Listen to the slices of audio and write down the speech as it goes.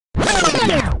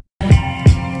A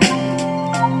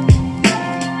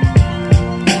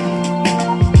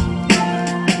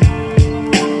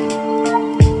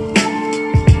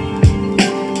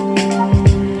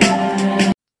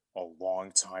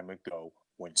long time ago,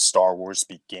 when Star Wars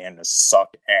began to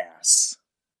suck ass.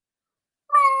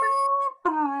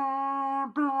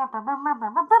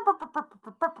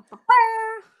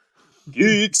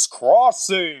 Geeks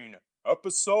Crossing!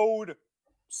 Episode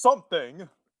something.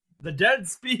 The Dead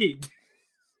Speak.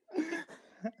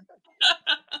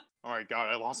 Oh my god,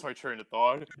 I lost my train of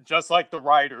thought. Just like the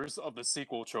writers of the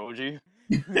sequel trilogy.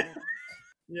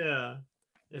 Yeah.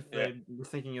 If they were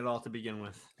thinking it all to begin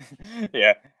with.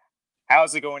 Yeah.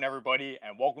 How's it going, everybody?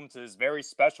 And welcome to this very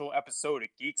special episode of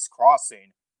Geeks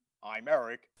Crossing. I'm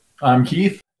Eric. I'm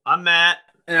Keith. I'm Matt.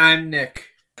 And I'm Nick.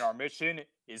 And our mission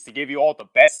is to give you all the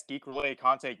best geek-related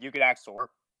content you could ask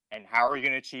for. And how are we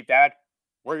going to achieve that?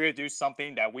 We're going to do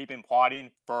something that we've been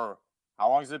plotting for, how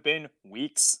long has it been?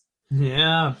 Weeks?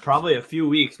 Yeah, probably a few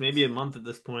weeks, maybe a month at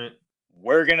this point.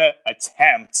 We're going to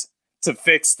attempt to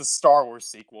fix the Star Wars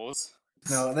sequels.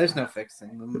 No, there's no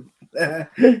fixing them.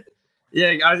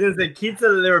 Yeah, I was going to say, Keith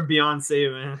said that they were beyond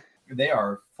saving. They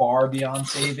are far beyond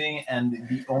saving, and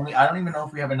I don't even know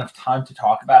if we have enough time to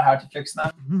talk about how to fix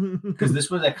them, because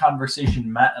this was a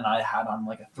conversation Matt and I had on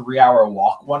like a 3-hour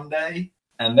walk one day,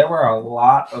 and there were a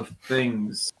lot of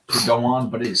things to go on,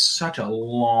 but it is such a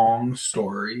long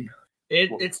story.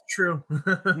 It's true.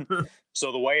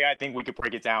 So the way I think we could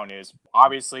break it down is,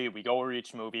 obviously, we go over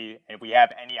each movie, and if we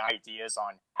have any ideas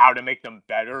on how to make them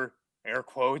better, air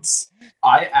quotes.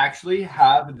 I actually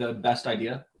have the best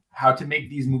idea. How to make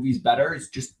these movies better is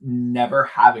just never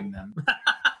having them.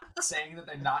 Saying that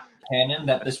they're not canon,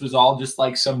 that this was all just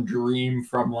like some dream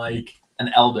from like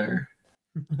an elder.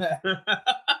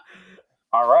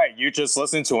 All right, you just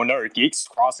listened to another Geeks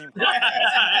Crossing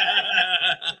podcast.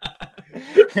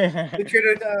 Be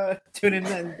sure to tune in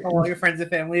and tell all your friends and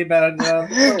family about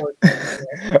Oh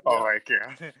my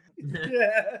god.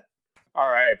 Yeah. All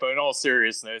right, but in all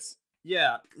seriousness,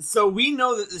 Yeah, so we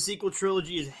know that the sequel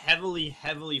trilogy is heavily,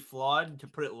 heavily flawed, to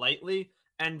put it lightly,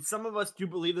 and some of us do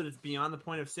believe that it's beyond the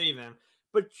point of saving.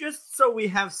 But just so we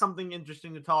have something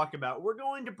interesting to talk about, we're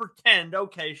going to pretend,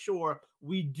 okay, sure,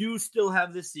 we do still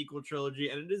have this sequel trilogy,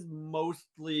 and it is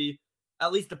mostly,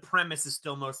 at least the premise is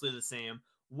still mostly the same.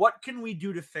 What can we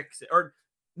do to fix it, or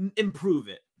improve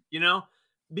it, you know?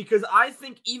 Because I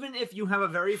think even if you have a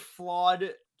very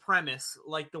flawed premise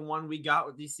like the one we got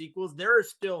with these sequels, there are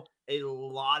still a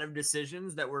lot of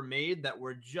decisions that were made that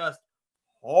were just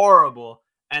horrible,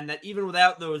 and that even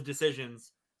without those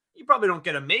decisions, you probably don't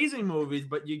get amazing movies,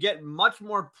 but you get much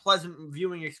more pleasant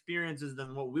viewing experiences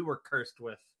than what we were cursed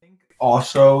with.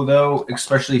 Also, though,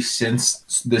 especially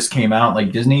since this came out,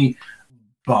 like Disney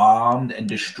bombed and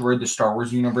destroyed the Star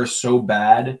Wars universe so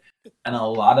bad, and a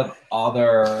lot of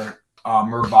other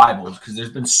revivals, because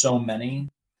there's been so many,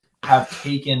 have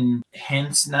taken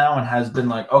hints now and has been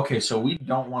like, okay, so we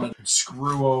don't want to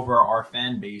screw over our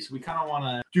fan base. We kind of want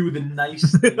to do the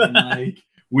nice thing. Like,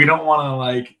 we don't want to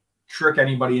like trick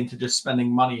anybody into just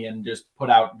spending money and just put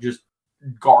out just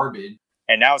garbage.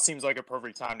 and now it seems like a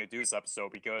perfect time to do this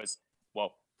episode because,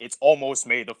 well, it's almost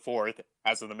May the 4th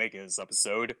as of the making of this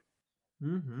episode.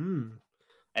 Mm-hmm.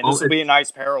 And this will be a nice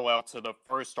parallel to the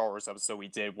first Star Wars episode we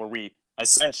did, where we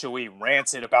essentially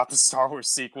ranted about the Star Wars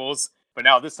sequels. But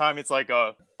now this time it's like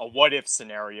a what-if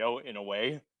scenario, in a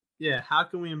way. Yeah, how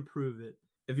can we improve it?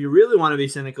 If you really want to be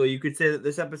cynical, you could say that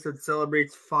this episode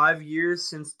celebrates 5 years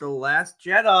since The Last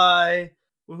Jedi.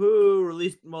 Woohoo!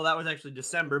 Released, well, that was actually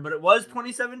December, but it was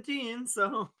 2017,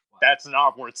 so... That's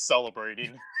not worth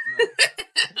celebrating.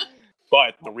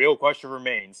 But the real question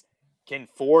remains, can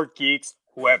four geeks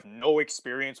who have no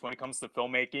experience when it comes to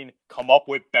filmmaking come up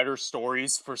with better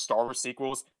stories for Star Wars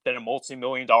sequels than a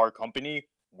multi-million-dollar company?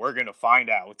 We're gonna find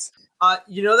out.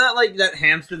 You know that like that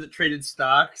hamster that traded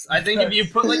stocks? I think if you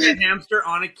put like a hamster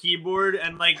on a keyboard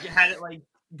and like had it like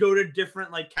go to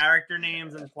different like character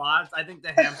names and plots, I think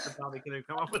the hamster probably could have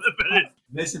come up with a better.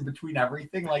 This in between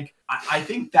everything, like I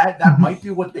think that might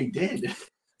be what they did.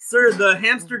 Sir, the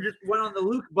hamster just went on the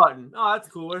Luke button. Oh, that's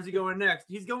cool. Where's he going next?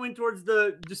 He's going towards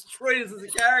the destroy us as a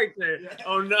character.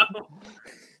 Oh no.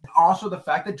 Also, the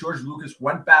fact that George Lucas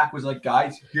went back was like,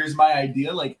 guys, here's my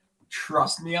idea. Like,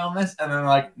 trust me on this. And then they're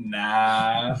like,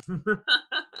 nah.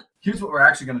 Here's what we're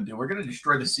actually going to do. We're going to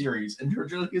destroy the series. And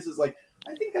George Lucas is like,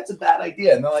 I think that's a bad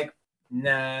idea. And they're like,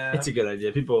 nah. It's a good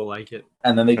idea. People will like it.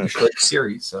 And then they destroyed the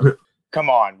series. So. Come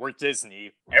on, we're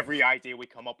Disney. Every idea we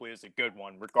come up with is a good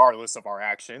one, regardless of our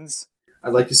actions.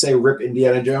 I'd like to say rip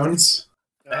Indiana Jones.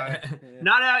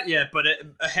 Not out yet, but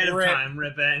ahead of time.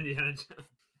 Rip Indiana Jones.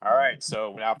 All right,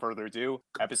 so without further ado,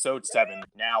 episode 7.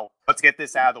 Now, let's get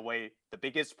this out of the way. The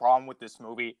biggest problem with this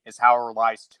movie is how it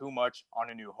relies too much on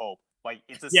A New Hope. Like,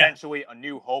 it's essentially A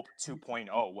New Hope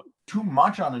 2.0. Too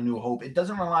much on A New Hope. It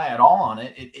doesn't rely at all on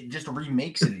it. It just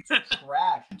remakes it. It's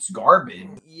trash. It's garbage.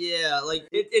 Yeah, like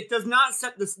it does not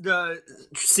set the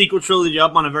sequel trilogy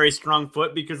up on a very strong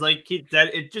foot because, like Keith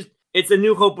said, it's A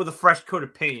New Hope with a fresh coat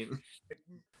of paint.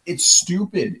 It's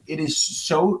stupid. It is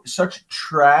such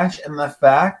trash, and the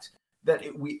fact that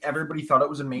everybody thought it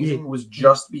was amazing was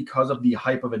just because of the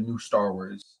hype of a new Star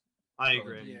Wars. I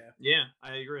agree. Yeah,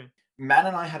 I agree. Matt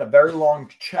and I had a very long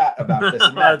chat about this.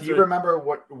 And Matt, do you remember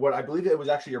what I believe it was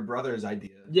actually your brother's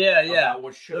idea? Yeah.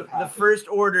 What should have happened. The First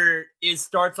Order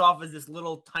starts off as this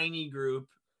little tiny group,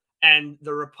 and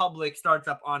the Republic starts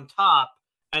up on top,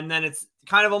 and then it's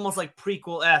kind of almost like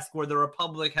prequel-esque, where the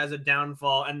Republic has a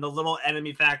downfall, and the little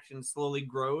enemy faction slowly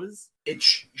grows. It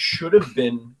should have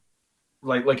been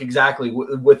like exactly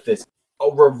with this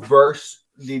a reverse.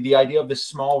 The idea of the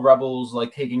small rebels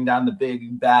like taking down the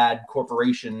big bad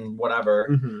corporation,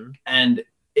 whatever, and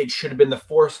it should have been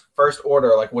the First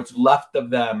Order, like what's left of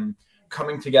them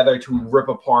coming together to rip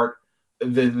apart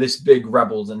this big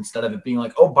rebels, instead of it being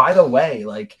like, oh, by the way,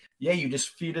 like, yeah, you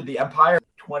just defeated the Empire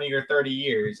 20 or 30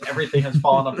 years, everything has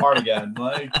fallen apart again.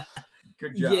 Like,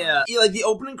 good job. Yeah, like the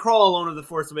opening crawl alone of The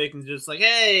Force Awakens is just like,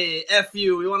 hey, F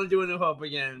you, we want to do A New Hope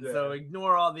again. Yeah. So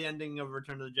ignore all the ending of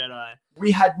Return of the Jedi.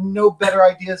 We had no better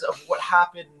ideas of what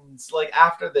happens like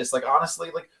after this. Like,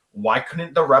 honestly, like, why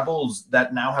couldn't the rebels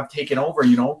that now have taken over,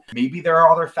 maybe there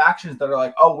are other factions that are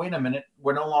like, oh, wait a minute,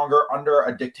 we're no longer under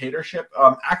a dictatorship.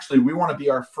 Actually, we want to be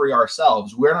free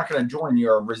ourselves. We're not going to join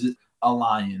your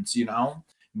alliance,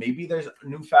 Maybe there's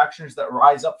new factions that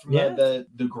rise up from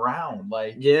the ground,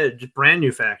 like just brand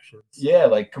new factions. Yeah,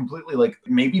 like completely. Like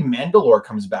maybe Mandalore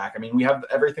comes back. I mean, we have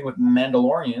everything with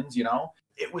Mandalorians.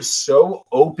 It was so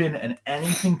open, and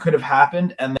anything could have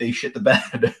happened, and they shit the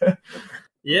bed.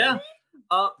 Yeah,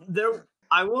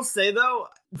 I will say though,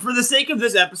 for the sake of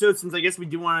this episode, since I guess we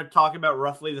do want to talk about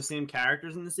roughly the same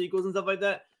characters in the sequels and stuff like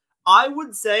that, I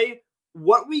would say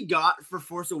what we got for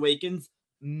Force Awakens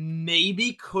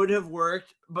maybe could have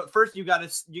worked, but first you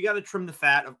gotta trim the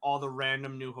fat of all the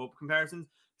random New Hope comparisons.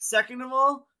 Second of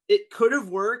all, it could have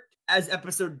worked as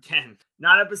episode 10,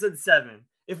 not episode 7.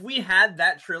 If we had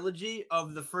that trilogy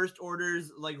of the First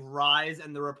Order's like rise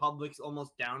and the Republic's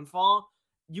almost downfall,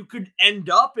 you could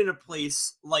end up in a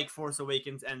place like Force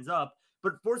Awakens ends up.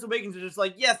 But Force Awakens is just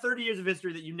like, 30 years of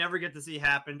history that you never get to see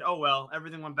happened. Oh, well,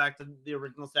 everything went back to the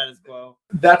original status quo.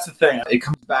 That's the thing. It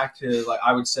comes back to, like,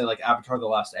 I would say, like, Avatar The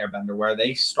Last Airbender, where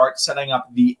they start setting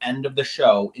up the end of the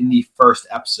show in the first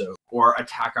episode. Or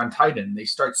Attack on Titan. They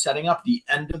start setting up the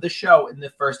end of the show in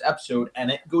the first episode, and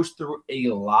it goes through a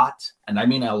lot, and I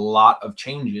mean a lot of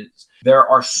changes. There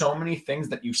are so many things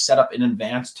that you set up in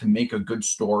advance to make a good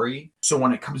story. So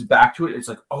when it comes back to it, it's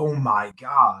like, oh my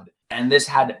God. And this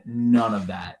had none of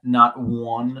that. Not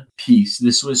one piece.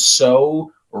 This was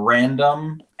so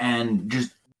random and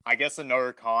just... I guess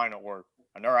another con or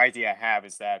another idea I have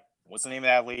is that, what's the name of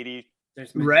that lady?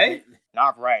 Rey?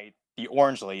 Not Rey. The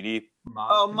orange lady.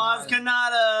 Maz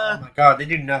Kanata. Oh my God, they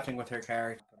do nothing with her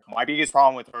character. My biggest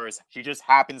problem with her is she just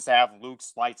happens to have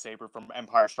Luke's lightsaber from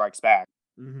Empire Strikes Back.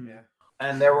 Mm-hmm. Yeah.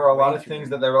 And there were a lot of things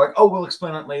that they were like, oh, we'll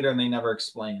explain it later, and they never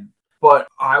explain. But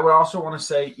I would also want to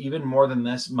say, even more than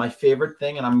this, my favorite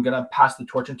thing, and I'm going to pass the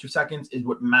torch in 2 seconds, is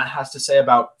what Matt has to say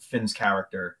about Finn's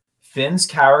character. Finn's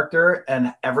character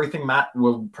and everything Matt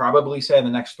will probably say in the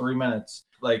next 3 minutes,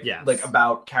 like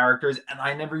about characters, and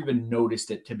I never even noticed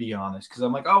it, to be honest, because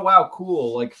I'm like, oh, wow,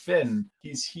 cool, like Finn,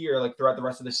 he's here like throughout the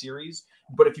rest of the series.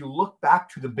 But if you look back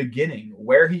to the beginning,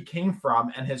 where he came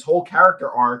from and his whole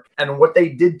character arc and what they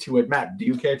did to it, Matt, do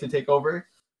you care to take over?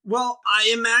 Well,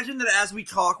 I imagine that as we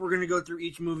talk, we're going to go through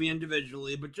each movie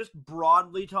individually, but just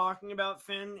broadly talking about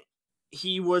Finn,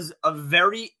 he was a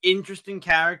very interesting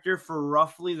character for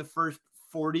roughly the first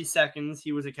 40 seconds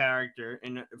he was a character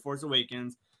in Force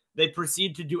Awakens. They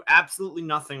proceed to do absolutely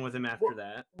nothing with him after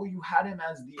that. Well, you had him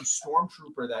as the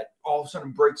stormtrooper that all of a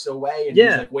sudden breaks away and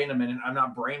he's like, wait a minute, I'm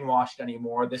not brainwashed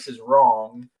anymore. This is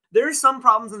wrong. There are some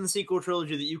problems in the sequel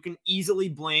trilogy that you can easily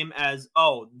blame as,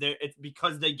 it's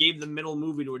because they gave the middle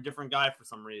movie to a different guy for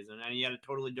some reason, and he had a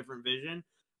totally different vision.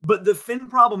 But the Finn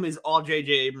problem is all J.J.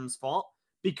 Abrams' fault,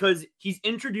 because he's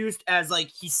introduced as, like,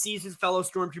 he sees his fellow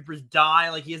stormtroopers die,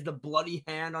 like, he has the bloody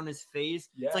hand on his face.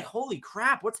 Yeah. It's like, holy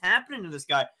crap, what's happening to this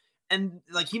guy? And,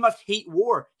 like, he must hate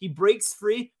war. He breaks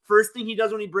free. First thing he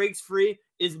does when he breaks free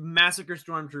is massacre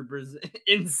stormtroopers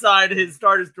inside his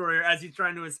Star Destroyer as he's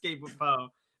trying to escape with Poe.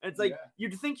 It's like,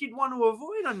 you'd think you'd want to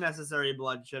avoid unnecessary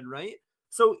bloodshed, right?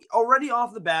 So already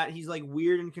off the bat, he's like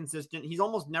weird and consistent. He's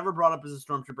almost never brought up as a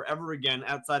stormtrooper ever again,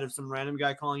 outside of some random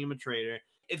guy calling him a traitor.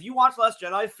 If you watch Last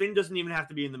Jedi, Finn doesn't even have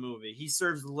to be in the movie. He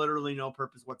serves literally no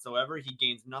purpose whatsoever. He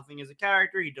gains nothing as a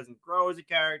character. He doesn't grow as a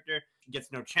character. He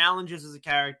gets no challenges as a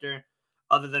character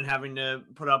other than having to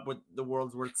put up with the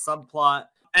world's worst subplot.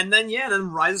 And then, then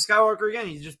Rise of Skywalker again.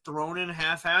 He's just thrown in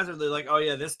haphazardly like, oh,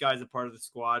 yeah, this guy's a part of the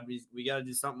squad. We got to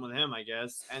do something with him, I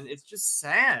guess. And it's just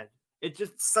sad. It's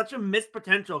just such a missed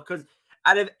potential because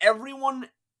out of everyone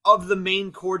of the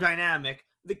main core dynamic,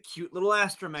 the cute little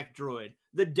astromech droid,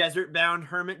 the desert-bound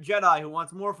hermit Jedi who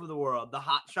wants more for the world, the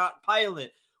hotshot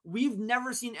pilot, we've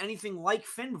never seen anything like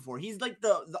Finn before. He's like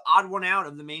the odd one out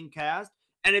of the main cast,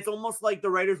 and it's almost like the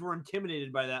writers were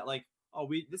intimidated by that. Like,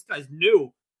 oh, this guy's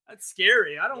new. That's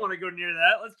scary. I don't want to go near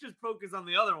that. Let's just focus on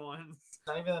the other ones.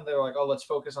 Not even that they were like, oh, let's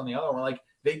focus on the other one. Like,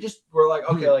 they just were like,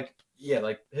 okay, like, yeah,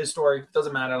 like his story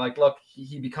doesn't matter. Like, look,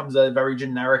 he becomes a very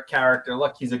generic character.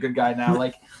 Look, he's a good guy now.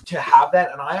 Like, to have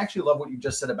that, and I actually love what you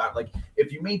just said about, like,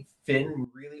 if you made Finn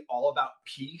really all about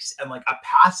peace and like a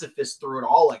pacifist through it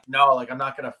all, like, no, like, I'm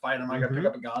not gonna fight. I'm not gonna pick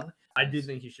up a gun. I do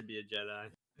think he should be a Jedi.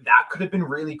 That could have been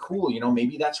really cool. You know,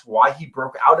 maybe that's why he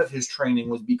broke out of his training,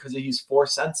 was because he's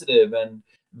force sensitive and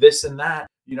this and that.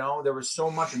 You know, there was so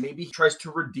much. And maybe he tries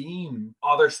to redeem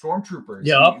other stormtroopers.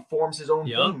 Yep. He forms his own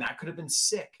thing. That could have been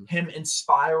sick. Him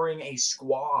inspiring a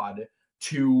squad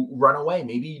to run away.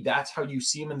 Maybe that's how you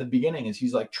see him in the beginning, is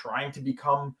he's like trying to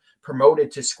become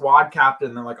promoted to squad captain.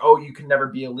 And they're like, oh, you can never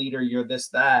be a leader. You're this,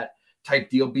 that type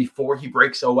deal before he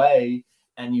breaks away.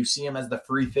 And you see him as the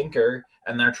free thinker,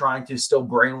 and they're trying to still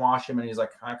brainwash him. And he's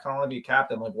like, I kind of want to be a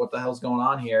captain. Like, what the hell's going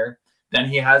on here? Then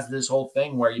he has this whole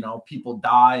thing where, you know, people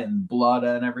die and blood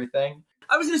and everything.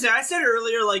 I was going to say, I said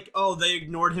earlier, like, oh, they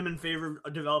ignored him in favor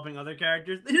of developing other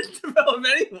characters. They didn't develop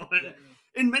anyone.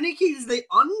 In many cases, they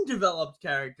undeveloped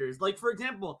characters. Like, for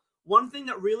example, one thing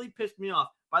that really pissed me off,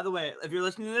 by the way, if you're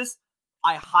listening to this,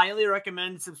 I highly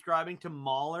recommend subscribing to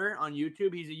Mauler on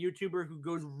YouTube. He's a YouTuber who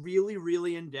goes really,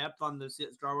 really in depth on the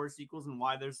Star Wars sequels and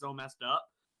why they're so messed up.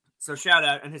 So shout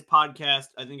out. And his podcast,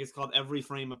 I think it's called Every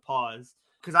Frame of Pause.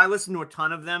 Because I listen to a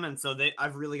ton of them, and so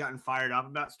I've really gotten fired up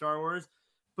about Star Wars.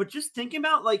 But just thinking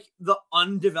about like the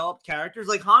undeveloped characters,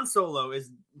 like Han Solo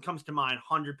comes to mind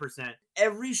 100%.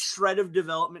 Every shred of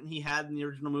development he had in the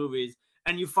original movies,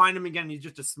 and you find him again, he's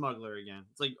just a smuggler again.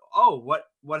 It's like, oh,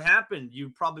 what happened? You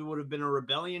probably would have been a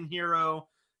rebellion hero,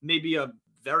 maybe a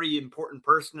very important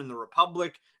person in the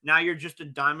Republic. Now you're just a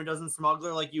dime a dozen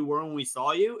smuggler like you were when we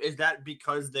saw you. Is that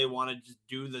because they want to just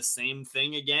do the same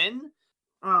thing again?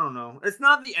 I don't know. It's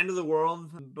not the end of the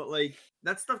world, but like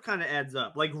that stuff kind of adds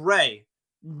up. Like Rey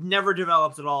never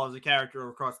develops at all as a character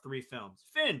across 3 films.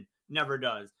 Finn never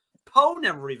does. Poe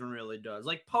never even really does.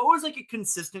 Like Poe is like a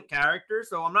consistent character,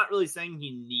 so I'm not really saying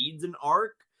he needs an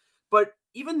arc, but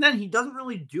even then he doesn't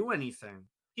really do anything.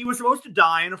 He was supposed to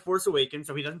die in A Force Awakens,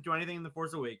 so he doesn't do anything in The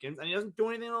Force Awakens, and he doesn't do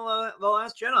anything in The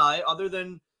Last Jedi other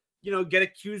than, you know, get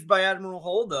accused by Admiral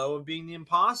Holdo of being the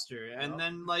imposter. And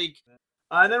then like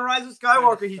then Rise of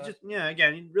Skywalker, he's just,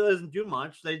 again, he really doesn't do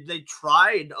much. They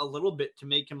tried a little bit to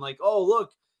make him like, oh,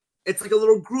 look, it's like a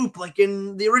little group like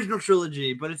in the original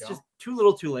trilogy, but it's just too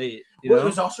little too late. Well, it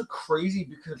was also crazy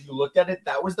because if you looked at it,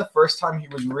 that was the first time he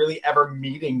was really ever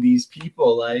meeting these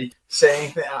people, like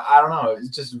saying, I don't know, it's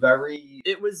just very...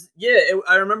 It was,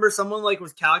 I remember someone like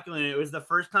was calculating, it was the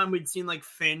first time we'd seen like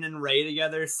Finn and Rey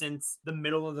together since the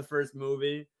middle of the first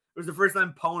movie. It was the first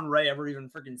time Poe and Rey ever even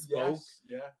freaking spoke.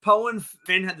 Yes, Poe and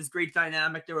Finn had this great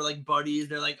dynamic. They were like buddies.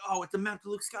 They're like, oh, it's a map to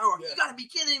Luke Skywalker. You gotta be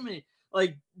kidding me.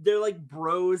 Like, they're like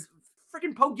bros.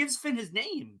 Freaking Poe gives Finn his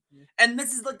name. And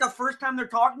this is like the first time they're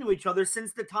talking to each other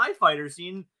since the TIE fighter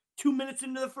scene 2 minutes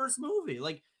into the first movie.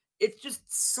 Like, it's just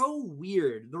so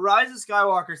weird. The Rise of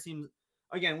Skywalker seems,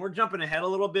 again, we're jumping ahead a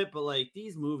little bit, but like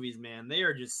these movies, man, they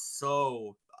are just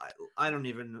so... I don't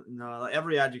even know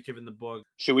every adjective in the book.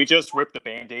 Should we just rip the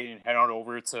Band-Aid and head on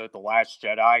over to The Last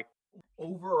Jedi?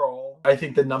 Overall, I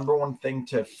think the number one thing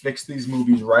to fix these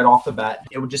movies right off the bat,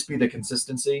 it would just be the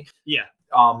consistency. Yeah.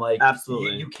 Like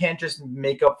absolutely. You can't just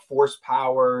make up force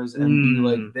powers and be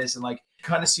like this and like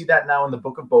kind of see that now in the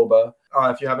Book of Boba.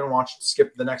 If you haven't watched,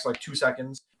 skip the next like 2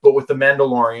 seconds. But with the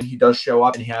Mandalorian, he does show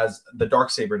up and he has the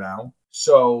Darksaber now.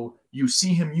 So you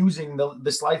see him using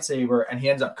this lightsaber and he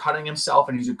ends up cutting himself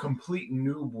and he's a complete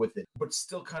noob with it, but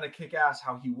still kind of kick ass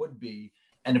how he would be.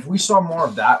 And if we saw more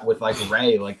of that with like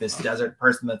Rey, like this desert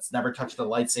person that's never touched a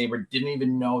lightsaber, didn't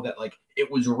even know that like it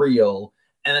was real.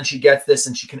 And then she gets this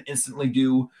and she can instantly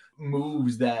do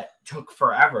moves that took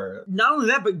forever. Not only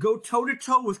that, but go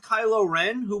toe-to-toe with Kylo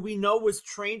Ren, who we know was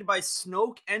trained by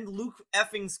Snoke and Luke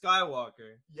effing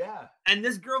Skywalker. Yeah. And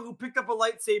this girl who picked up a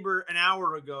lightsaber an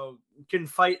hour ago can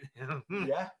fight him.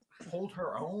 Yeah. Hold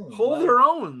her own. Hold her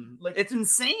own. Like, it's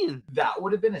insane. That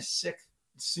would have been a sick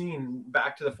scene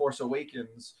back to The Force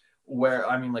Awakens where,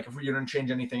 I mean, like, if we didn't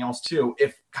change anything else too,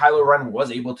 if Kylo Ren was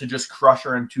able to just crush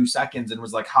her in 2 seconds and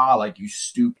was like, ha, like, you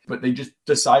stupid. But they just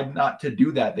decide not to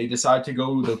do that. They decide to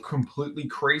go the completely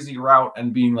crazy route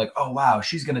and being like, oh, wow,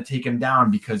 she's going to take him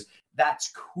down because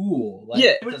that's cool. Like,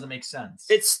 Yeah, it doesn't make sense.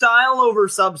 It's style over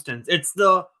substance. It's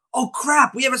the, oh,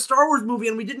 crap, we have a Star Wars movie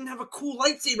and we didn't have a cool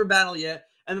lightsaber battle yet.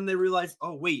 And then they realize,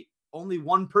 oh, wait, only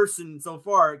one person so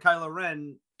far, Kylo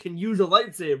Ren, can use a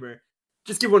lightsaber.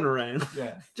 Just give one to Ren.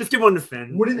 Yeah. Just give one to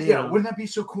Finn. Wouldn't that be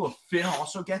so cool if Finn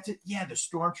also gets it? Yeah, the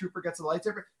stormtrooper gets a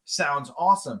lightsaber. Sounds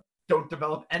awesome. Don't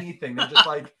develop anything. They're just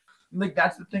like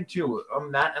that's the thing too.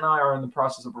 Matt and I are in the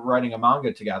process of writing a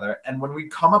manga together, and when we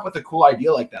come up with a cool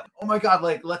idea like that, oh my god,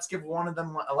 like let's give one of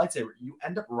them a lightsaber. You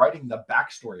end up writing the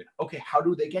backstory. Okay, how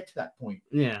do they get to that point?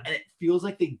 Yeah. And it feels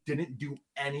like they didn't do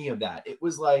any of that. It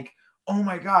was like, oh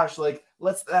my gosh, like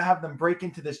let's have them break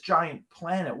into this giant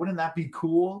planet. Wouldn't that be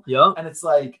cool? Yeah. And it's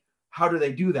like, how do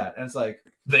they do that? And it's like,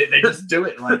 they just do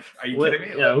it. Like, are you kidding me?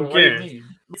 Yeah, Like, who what do you cares? mean?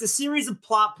 It's a series of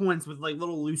plot points with like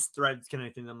little loose threads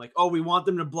connecting them. Like, oh, we want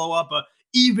them to blow up a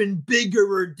even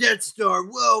bigger Death Star.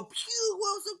 Whoa, pew,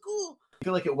 whoa, so cool. I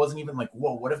feel like it wasn't even like,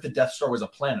 whoa, what if the Death Star was a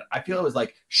planet? I feel it was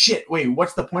like, shit, wait,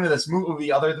 what's the point of this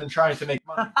movie other than trying to make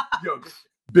money? Yo, just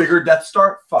bigger Death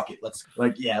Star? Fuck it. Let's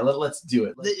do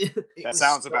it. That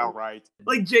sounds about right.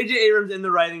 Like J.J. Abrams in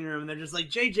the writing room, and they're just like,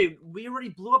 JJ, we already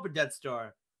blew up a Death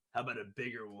Star. How about a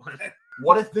bigger one?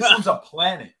 What if this one's a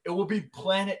planet? It will be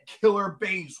Planet Killer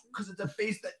Base because it's a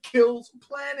base that kills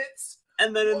planets.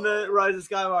 And then in the Rise of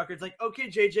Skywalker, it's like, okay,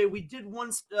 JJ, we did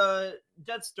one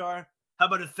Death Star. How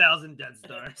about 1,000 Death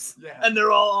Stars? Yeah. And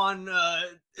they're all on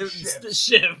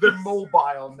ship. They're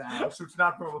mobile now, so it's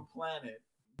not from a planet.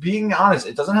 Being honest,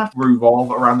 it doesn't have to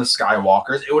revolve around the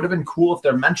Skywalkers. It would have been cool if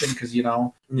they're mentioned because, they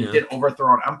did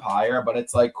overthrow an empire, but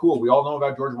it's like, cool, we all know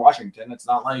about George Washington. It's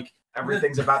not like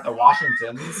everything's about the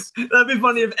Washingtons. That'd be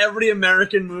funny if every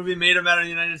American movie made about the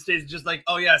United States just like,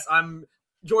 oh, yes, I'm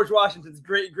George Washington's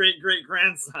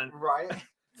great-great-great-grandson. Right?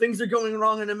 Things are going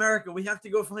wrong in America. We have to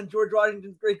go find George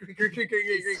Washington's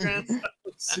great-great-great-great-great-grandson.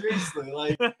 Seriously,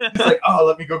 like, he's like, oh,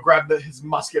 let me go grab his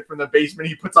musket from the basement.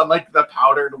 He puts on, like, the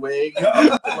powdered wig.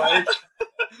 Like,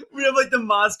 we have, like, the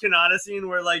Maz Kanata scene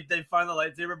where, like, they find the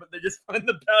lightsaber, but they just find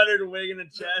the powdered wig in the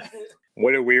chest.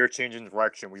 What a weird change in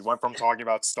direction. We went from talking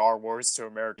about Star Wars to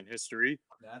American history.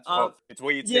 that's It's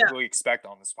what you typically expect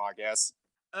on this podcast.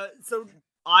 So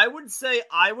I would say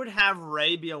I would have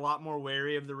Rey be a lot more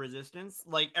wary of the Resistance.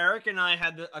 Like, Eric and I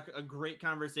had a great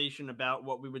conversation about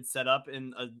what we would set up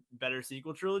in a better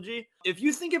sequel trilogy. If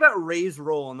you think about Rey's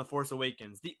role in The Force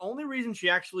Awakens, the only reason she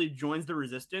actually joins the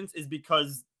Resistance is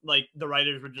because, like, the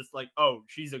writers were just like, oh,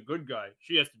 she's a good guy.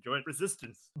 She has to join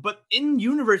Resistance. But in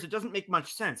universe, it doesn't make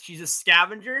much sense. She's a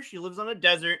scavenger. She lives on a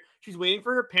desert. She's waiting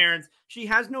for her parents. She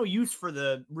has no use for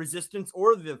the Resistance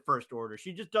or the First Order.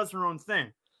 She just does her own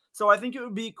thing. So I think it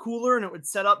would be cooler and it would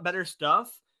set up better stuff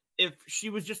if she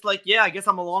was just like, yeah, I guess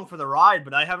I'm along for the ride,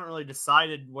 but I haven't really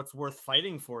decided what's worth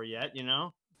fighting for yet,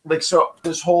 Like, so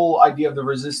this whole idea of the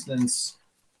Resistance,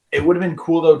 it would have been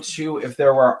cool, though, too, if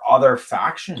there were other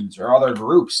factions or other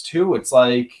groups, too. It's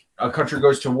like a country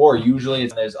goes to war. Usually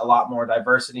there's a lot more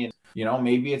diversity. And,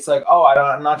 maybe it's like, oh,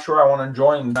 I'm not sure I want to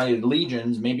join United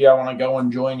Legions. Maybe I want to go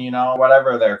and join,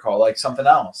 whatever they're called, like something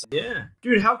else. Yeah.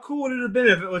 Dude, how cool would it have been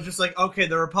if it was just like, okay,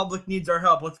 the Republic needs our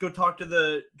help. Let's go talk to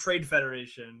the Trade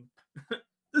Federation.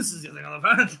 This is the thing on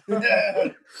the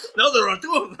planet. No, there are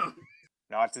 2 of them.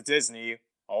 Not to Disney.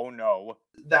 Oh, no.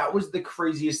 That was the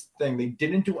craziest thing. They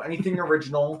didn't do anything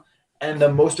original. And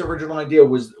the most original idea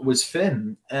was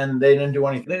Finn, and they didn't do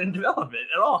anything. They didn't develop it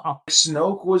at all.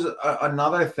 Snoke was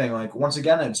another thing. Like, once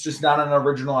again, it's just not an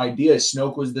original idea.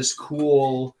 Snoke was this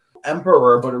cool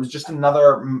emperor, but it was just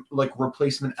another, like,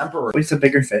 replacement emperor. It's a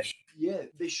bigger fish. Yeah,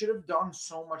 they should have done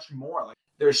so much more. Like,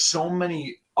 there's so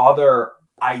many other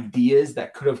ideas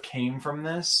that could have came from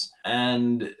this,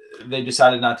 and they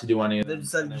decided not to do any of them. They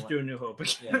decided to just do A New Hope.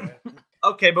 Yeah.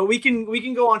 Okay, but we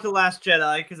can go on to Last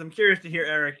Jedi because I'm curious to hear,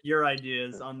 Eric, your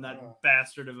ideas on that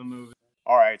bastard of a movie.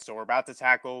 All right, so we're about to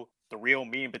tackle the real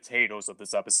meat and potatoes of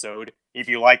this episode. If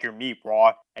you like your meat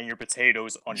raw and your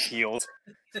potatoes unpeeled.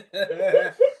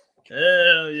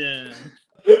 Hell yeah.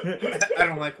 I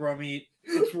don't like raw meat.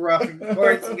 It's rough and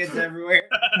parts and gets everywhere.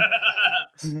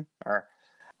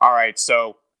 All right,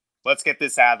 so let's get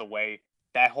this out of the way.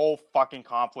 that whole fucking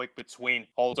conflict between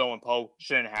Holdo and Poe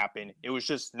shouldn't happen. It was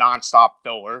just nonstop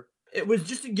filler. It was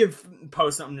just to give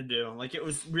Poe something to do. Like, it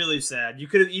was really sad. You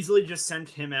could have easily just sent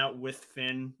him out with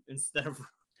Finn instead of...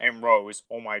 And Rose,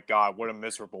 oh my god, what a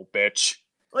miserable bitch.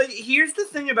 Like, here's the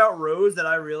thing about Rose that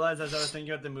I realized as I was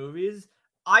thinking about the movies.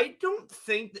 I don't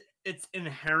think that it's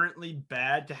inherently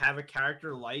bad to have a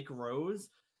character like Rose.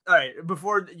 All right,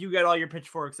 before you get all your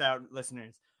pitchforks out,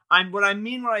 listeners, what I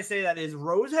mean when I say that is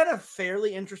Rose had a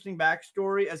fairly interesting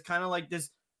backstory as kind of like this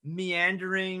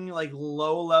meandering, like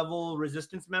low-level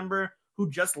resistance member who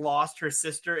just lost her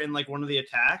sister in like one of the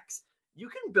attacks. You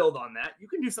can build on that. You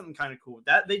can do something kind of cool with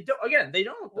that. They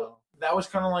don't though. That was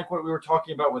kind of like what we were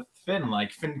talking about with Finn.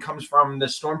 Like, Finn comes from the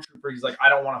stormtrooper. He's like, I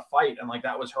don't want to fight. And like,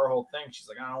 that was her whole thing. She's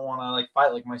like, I don't want to like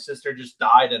fight. Like, my sister just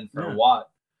died, and for what?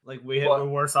 Like, we're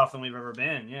worse off than we've ever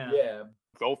been. Yeah. Yeah.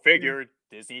 Go figure.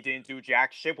 Disney didn't do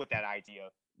jack shit with that idea.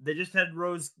 They just had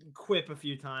Rose quip a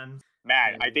few times.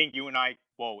 Matt, I think you and I,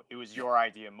 well, it was your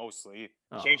idea mostly.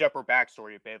 Change up her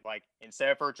backstory a bit. Like, instead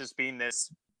of her just being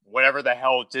this, whatever the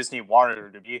hell Disney wanted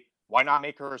her to be, why not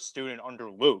make her a student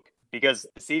under Luke? Because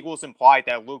the sequels implied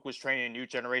that Luke was training a new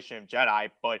generation of Jedi,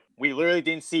 but we literally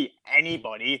didn't see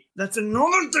anybody. That's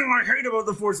another thing I hate about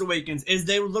The Force Awakens, is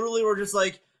they literally were just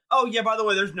like, oh yeah, by the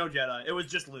way, there's no Jedi. It was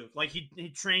just Luke. Like,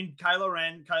 he trained Kylo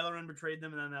Ren betrayed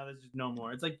them, and then now there's just no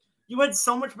more. It's like, you had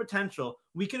so much potential.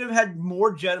 We could have had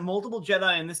multiple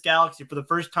Jedi in this galaxy for the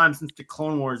first time since the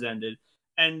Clone Wars ended.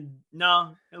 And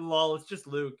no, lol, it's just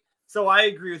Luke. So I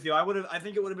agree with you. I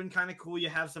think it would have been kind of cool. You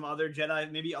have some other Jedi,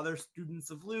 maybe other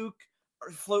students of Luke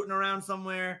floating around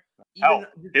somewhere. Hell,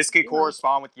 this could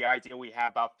correspond with the idea we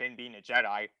have about Finn being a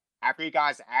Jedi. After he got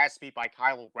his ass beat by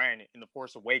Kylo Ren in The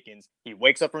Force Awakens, he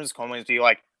wakes up from his coma and be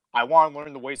like, I want to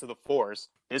learn the ways of the Force.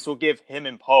 This will give him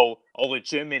and Poe a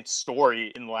legitimate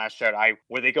story in The Last Jedi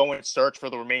where they go and search for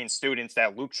the remaining students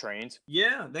that Luke trained.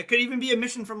 Yeah, that could even be a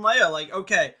mission from Leia. Like,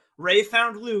 okay, Rey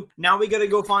found Luke. Now we got to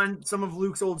go find some of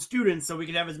Luke's old students so we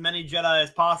can have as many Jedi as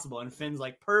possible. And Finn's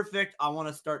like, perfect. I want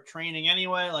to start training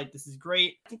anyway. Like, this is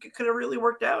great. I think it could have really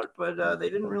worked out, but they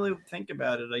didn't really think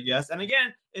about it, I guess. And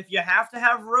again, if you have to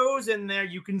have Rose in there,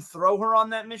 you can throw her on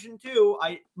that mission too.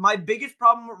 My biggest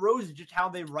problem with Rose is just how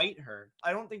they write her.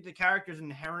 I don't think the character's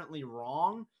inherently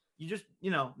wrong. You just,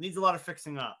 needs a lot of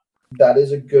fixing up. That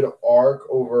is a good arc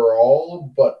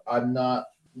overall, but I'm not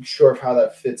sure of how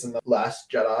that fits in The Last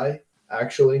Jedi,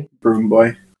 actually. Broom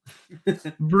boy.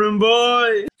 Broom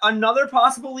boy. Another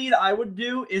possible lead I would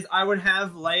do is I would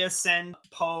have Leia send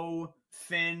Poe,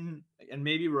 Finn, and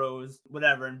maybe Rose,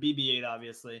 whatever, and BB-8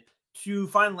 obviously, to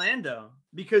find Lando.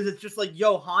 Because it's just like,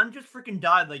 yo, Han just freaking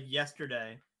died like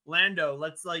yesterday. Lando,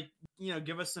 let's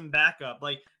give us some backup.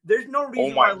 Like, there's no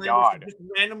reason why Lando should just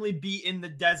randomly be in the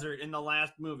desert in the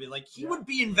last movie. Like, he would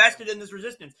be invested in this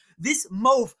resistance. This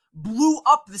Moff blew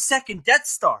up the second Death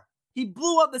Star. He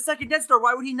blew up the second Death Star.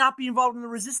 Why would he not be involved in the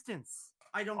resistance?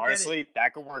 I don't Honestly, get it.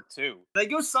 That could work too. They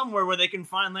go somewhere where they can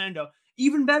find Lando.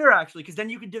 Even better, actually, because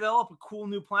then you could develop a cool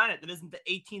new planet that isn't the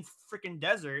 18th freaking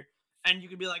desert. And you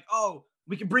could be like, oh,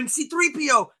 we can bring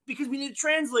C-3PO because we need a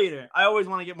translator. I always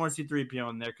want to get more C-3PO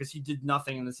in there because he did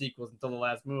nothing in the sequels until the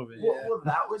last movie. Well,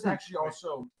 that was actually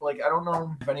also, like, I don't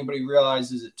know if anybody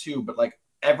realizes it too, but like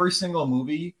every single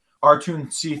movie, R2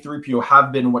 and C-3PO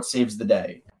have been what saves the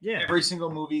day. Yeah. Every single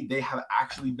movie, they have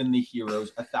actually been the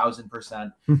heroes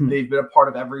 1,000%. They've been a part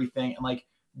of everything. And like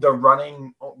the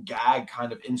running gag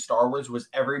kind of in Star Wars was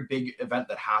every big event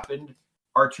that happened,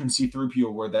 R2 and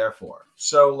C-3PO were there for.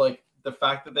 So like the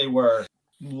fact that they were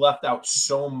left out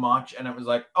so much and it was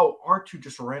like, oh, R2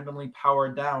 just randomly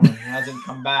powered down and he hasn't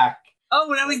come back.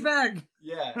 Oh, now he's back.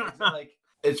 Yeah. It's like,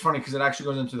 it's funny because it actually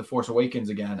goes into The Force Awakens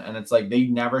again. And it's like, they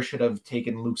never should have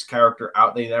taken Luke's character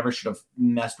out. They never should have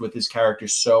messed with his character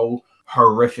so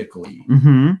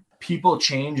horrifically. People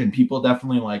change and people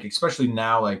definitely like, especially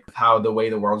now, like how the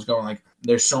way the world's going, like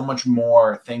there's so much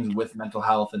more things with mental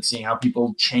health and seeing how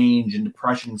people change and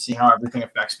depression and seeing how everything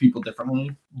affects people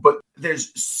differently. But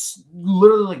there's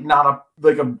literally like not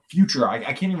a future.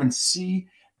 I can't even see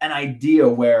an idea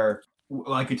where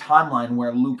like a timeline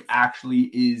where Luke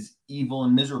actually is evil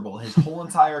and miserable. His whole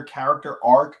entire character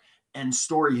arc and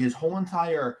story, his whole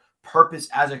entire purpose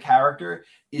as a character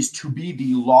is to be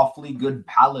the lawfully good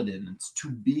paladin. It's to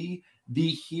be the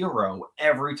hero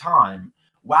every time.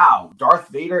 Wow, Darth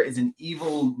Vader is an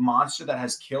evil monster that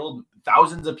has killed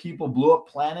thousands of people, blew up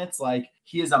planets. Like,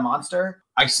 he is a monster.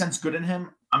 I sense good in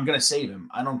him. I'm going to save him.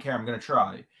 I don't care. I'm going to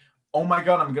try. Oh my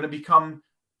God, I'm going to become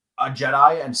a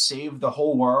Jedi and save the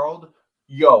whole world.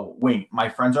 Yo, wait, my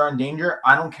friends are in danger.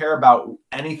 I don't care about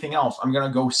anything else. I'm going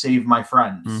to go save my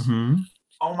friends.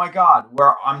 oh my God,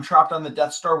 I'm trapped on the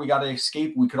Death Star. We got to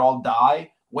escape. We could all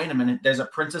die. Wait a minute. There's a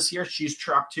princess here. She's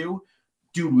trapped too.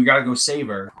 Dude, we got to go save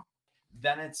her.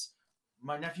 Then it's,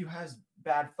 my nephew has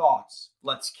bad thoughts.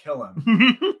 Let's kill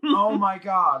him. Oh my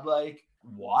God. Like,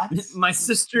 what? My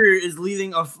sister is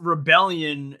leading a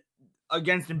rebellion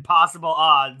against impossible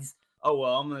odds. Oh,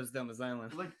 well, I'm going to stay on this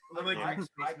island.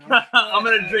 I'm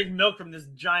going to drink milk from this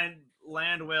giant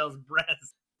land whale's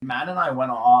breast. Matt and I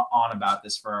went on about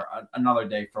this for another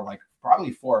day for like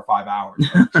probably 4 or 5 hours.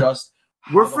 Like, just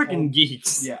we're freaking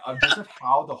geeks. Yeah, just of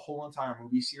how the whole entire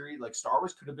movie series, like Star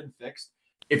Wars, could have been fixed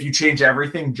if you change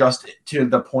everything just to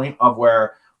the point of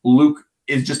where Luke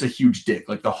is just a huge dick.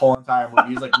 Like the whole entire movie,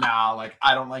 he's like, nah, like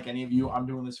I don't like any of you. I'm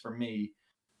doing this for me.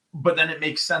 But then it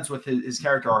makes sense with his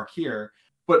character arc here.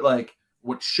 But like,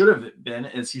 what should have been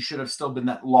is he should have still been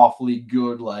that lawfully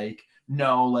good, like,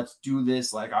 no, let's do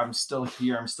this. Like, I'm still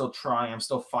here. I'm still trying. I'm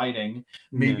still fighting.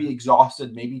 Maybe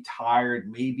exhausted, maybe tired,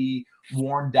 maybe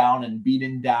worn down and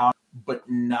beaten down, but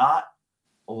not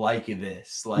like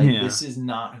this. Like, this is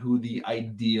not who the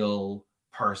ideal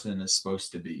person is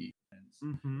supposed to be.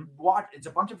 Watch, it's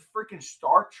a bunch of freaking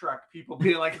Star Trek people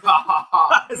being like, ha ha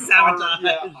ha,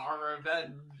 sabotage. Our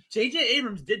revenge. J.J.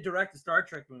 Abrams did direct a Star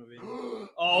Trek movie.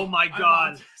 Oh my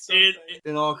God.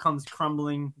 It all comes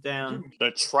crumbling down.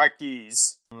 The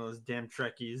Trekkies. One of those damn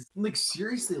Trekkies. Like,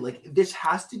 seriously, like, this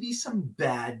has to be some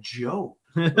bad joke.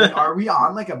 Like, are we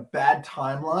on, like, a bad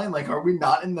timeline? Like, are we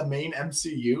not in the main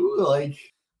MCU? Like...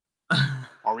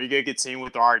 Are we going to continue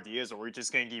with our ideas, or are we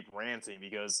just going to keep ranting?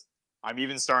 Because I'm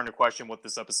even starting to question what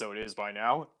this episode is by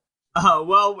now.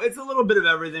 Well, it's a little bit of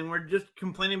everything. We're just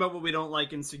complaining about what we don't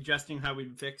like and suggesting how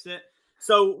we'd fix it.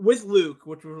 So with Luke,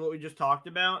 which was what we just talked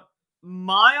about,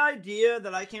 my idea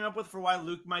that I came up with for why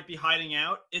Luke might be hiding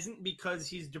out isn't because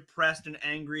he's depressed and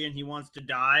angry and he wants to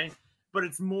die, but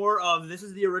it's more of, this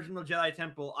is the original Jedi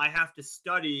Temple. I have to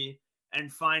study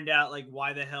and find out, like,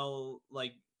 why the hell,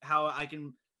 like, how I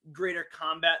can greater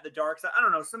combat the dark side. I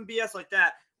don't know, some BS like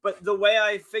that. But the way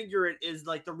I figure it is,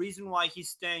 like, the reason why he's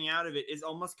staying out of it is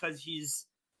almost because he's,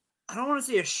 I don't want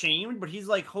to say ashamed, but he's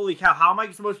like, holy cow, how am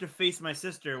I supposed to face my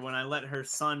sister when I let her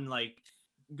son, like,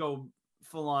 go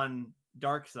full on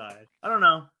dark side? I don't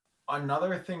know.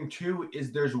 Another thing, too,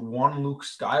 is there's one Luke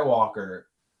Skywalker.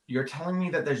 You're telling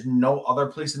me that there's no other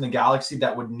place in the galaxy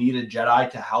that would need a Jedi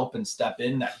to help and step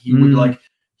in, that he would, like,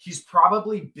 he's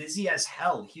probably busy as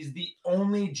hell. He's the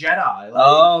only Jedi. Like,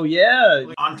 oh, yeah.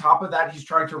 Like, on top of that, he's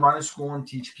trying to run a school and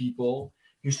teach people.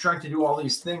 He's trying to do all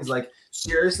these things. Like,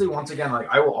 seriously, once again, like,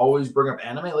 I will always bring up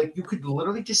anime. Like, you could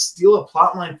literally just steal a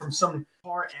plot line from some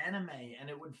far anime and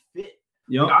it would fit.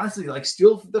 Yep. Like, honestly, like,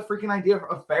 steal the freaking idea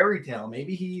of Fairy Tail.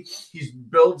 Maybe he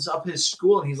builds up his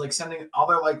school and he's, like, sending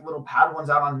other, like, little Padawans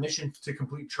out on missions to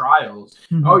complete trials.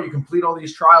 Oh, you complete all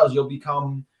these trials, you'll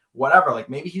become... whatever, like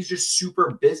maybe he's just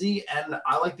super busy, and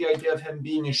I like the idea of him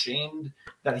being ashamed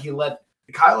that he let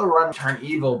Kylo Ren turn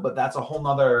evil, but that's a whole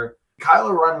nother.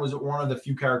 Kylo Ren was one of the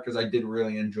few characters I did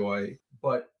really enjoy,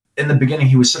 but in the beginning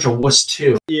he was such a wuss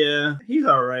too. Yeah, he's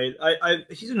all right.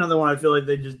 He's another one I feel like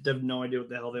they just have no idea what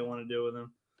the hell they want to do with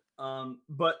him.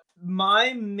 But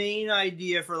my main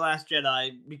idea for Last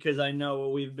Jedi, because I know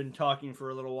we've been talking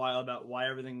for a little while about why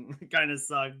everything kind of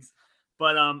sucks.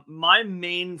 But my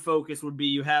main focus would be,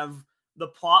 you have the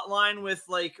plot line with,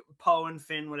 like, Poe and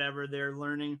Finn, whatever, they're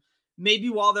learning.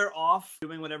 Maybe while they're off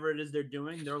doing whatever it is they're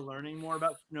doing, they're learning more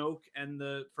about Snoke and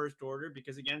the First Order.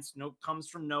 Because, again, Snoke comes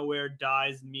from nowhere,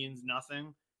 dies, means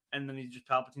nothing. And then he's just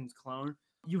Palpatine's clone.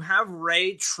 You have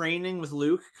Rey training with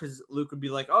Luke, because Luke would be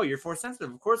like, oh, you're Force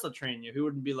sensitive. Of course I'll train you. He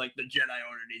wouldn't be like, the Jedi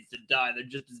Order needs to die. They're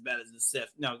just as bad as the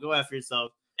Sith. No, go after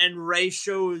yourself. And Rey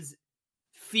shows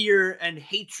fear and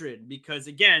hatred because,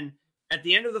 again, at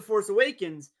the end of The Force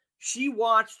Awakens, she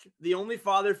watched the only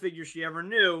father figure she ever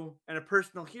knew and a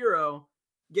personal hero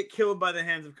get killed by the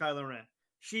hands of Kylo Ren.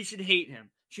 She should hate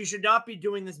him. She should not be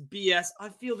doing this BS, I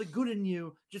feel the good in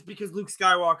you, just because Luke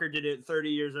Skywalker did it 30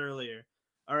 years earlier.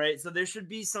 All right, so there should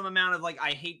be some amount of, like,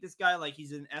 I hate this guy, like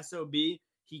he's an SOB.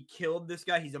 He killed this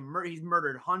guy. He's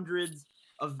murdered hundreds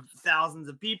of thousands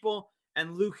of people.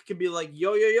 And Luke can be like,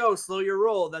 yo, slow your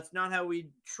roll. That's not how we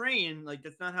train. Like,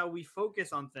 that's not how we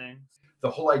focus on things. The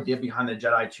whole idea behind the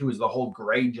Jedi, too, is the whole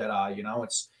gray Jedi, you know?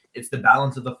 It's the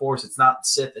balance of the Force. It's not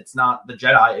Sith. It's not the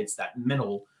Jedi. It's that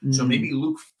middle. So maybe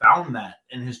Luke found that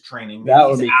in his training.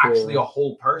 Maybe he's actually a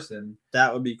whole person.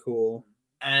 That would be cool.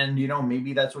 And, you know,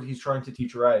 maybe that's what he's trying to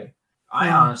teach Rey. I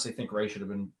honestly think Rey should have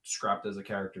been scrapped as a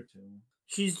character, too.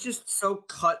 She's just so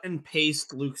cut and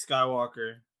paste Luke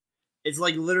Skywalker. It's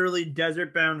like literally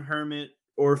desert-bound hermit,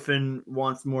 orphan,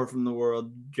 wants more from the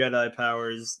world, Jedi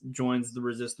powers, joins the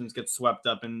Resistance, gets swept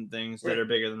up in things that are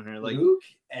bigger than her. Like, Luke,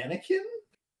 Anakin.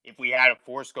 If we had a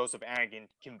Force Ghost of Anakin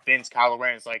convince Kylo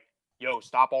Ren, it's like, yo,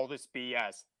 stop all this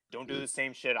BS. Don't do the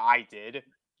same shit I did.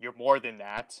 You're more than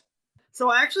that. so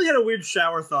I actually had a weird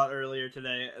shower thought earlier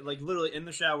today, like literally in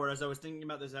the shower as I was thinking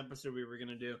about this episode we were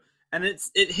gonna do, and it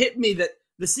hit me that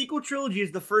the sequel trilogy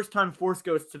is the first time Force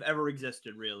Ghosts have ever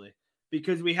existed, really,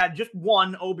 because we had just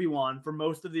one Obi-Wan for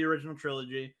most of the original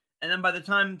trilogy, and then by the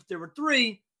time there were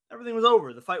three, everything was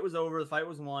over. The fight was over. The fight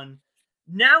was won.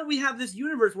 Now we have this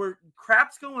universe where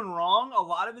crap's going wrong. A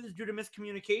lot of it is due to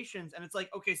miscommunications. And it's like,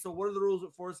 okay, so what are the rules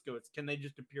with Force Ghosts? Can they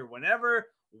just appear whenever?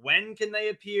 When can they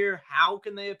appear? How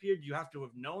can they appear? Do you have to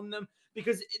have known them?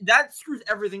 Because that screws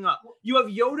everything up. You have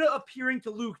Yoda appearing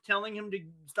to Luke, telling him to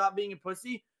stop being a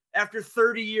pussy after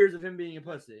 30 years of him being a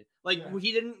pussy. Like,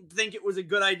 he didn't think it was a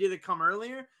good idea to come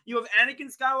earlier. You have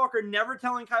Anakin Skywalker never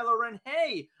telling Kylo Ren,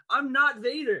 hey, I'm not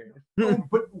Vader. No,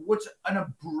 but what's a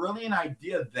brilliant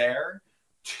idea there,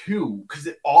 too, because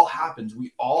it all happens.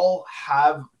 We all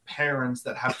have parents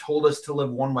that have told us to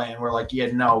live one way, and we're like, yeah,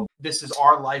 no, this is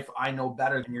our life. I know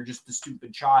better than you're just a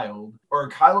stupid child. Or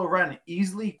Kylo Ren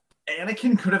easily...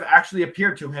 Anakin could have actually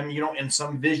appeared to him, you know, in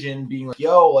some vision, being like,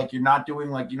 yo, like, you're not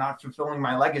fulfilling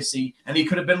my legacy. And he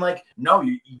could have been like, no,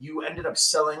 you ended up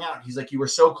selling out. He's like, you were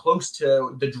so close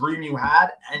to the dream you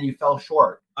had and you fell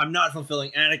short. I'm not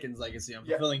fulfilling Anakin's legacy. I'm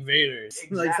fulfilling Vader's.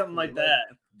 Exactly. Like something like that.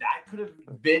 That could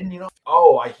have been, you know,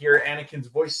 oh, I hear Anakin's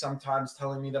voice sometimes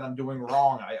telling me that I'm doing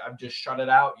wrong. I've just shut it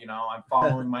out, you know, I'm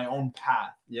following my own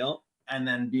path. Yep. And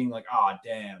then being like, oh,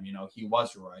 damn, you know, he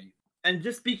was right. And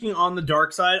just speaking on the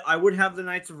dark side, I would have the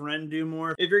Knights of Ren do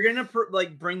more. If you're gonna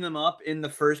bring them up in the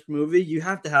first movie, you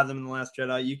have to have them in The Last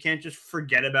Jedi. You can't just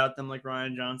forget about them like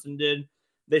Rian Johnson did.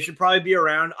 They should probably be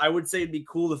around. I would say it'd be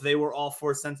cool if they were all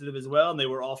Force sensitive as well, and they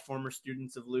were all former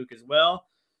students of Luke as well.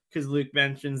 Because Luke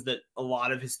mentions that a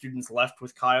lot of his students left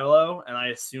with Kylo, and I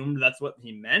assumed that's what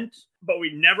he meant. But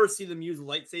we never see them use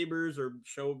lightsabers or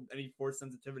show any Force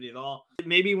sensitivity at all.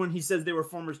 Maybe when he says they were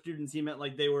former students, he meant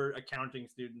like they were accounting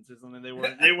students or something. They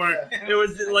weren't. It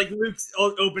was like Luke's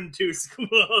opened 2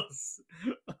 schools.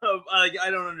 I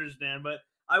don't understand, but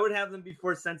I would have them be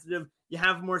Force sensitive. You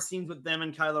have more scenes with them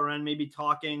and Kylo Ren, maybe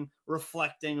talking,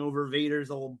 reflecting over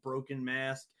Vader's old broken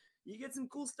mask. You get some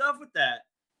cool stuff with that.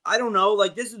 I don't know.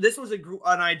 Like this was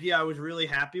an idea I was really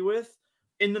happy with.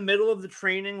 In the middle of the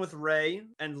training with Rey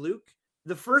and Luke,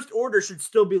 the First Order should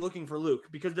still be looking for Luke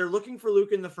because they're looking for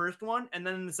Luke in the first one, and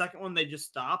then in the second one they just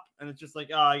stop, and it's just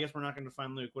like, oh, I guess we're not going to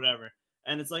find Luke, whatever.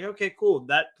 And it's like, okay, cool.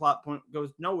 That plot point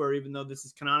goes nowhere, even though this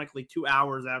is canonically 2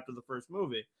 hours after the first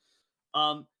movie.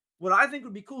 What I think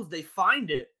would be cool is they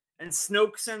find it, and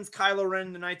Snoke sends Kylo Ren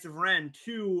and the Knights of Ren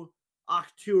to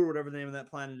Ahch-To or whatever the name of that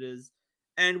planet is.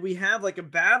 And we have like a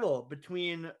battle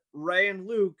between Rey and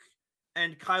Luke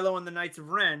and Kylo and the Knights of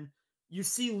Ren. You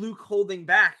see Luke holding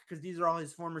back because these are all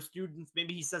his former students.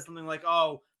 Maybe he says something like,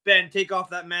 oh, Ben, take off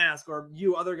that mask. Or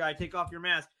you, other guy, take off your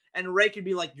mask. And Rey could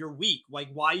be like, you're weak. Like,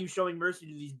 why are you showing mercy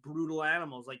to these brutal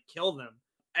animals? Like, kill them.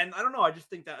 And I don't know. I just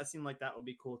think that it seemed like that would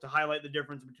be cool to highlight the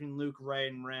difference between Luke, Rey,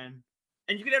 and Ren.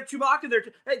 And you could have Chewbacca there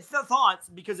too. Hey, thoughts,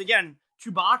 because again,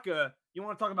 Chewbacca, you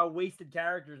want to talk about wasted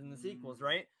characters in the sequels,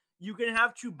 right? You can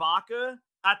have Chewbacca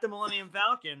at the Millennium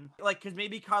Falcon, like, because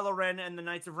maybe Kylo Ren and the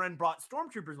Knights of Ren brought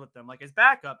stormtroopers with them, like, as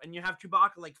backup, and you have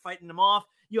Chewbacca, like, fighting them off.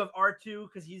 You have R2,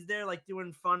 because he's there, like,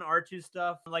 doing fun R2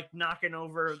 stuff, like, knocking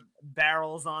over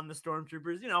barrels on the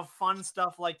stormtroopers, you know, fun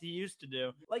stuff like he used to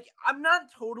do. Like, I'm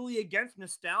not totally against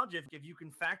nostalgia if you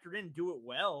can factor it in, do it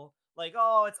well. Like,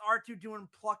 oh, it's R2 doing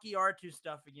plucky R2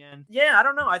 stuff again. Yeah, I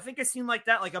don't know. I think a scene like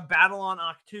that, like a battle on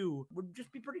Ahch-To, would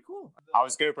just be pretty cool. I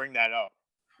was going to bring that up.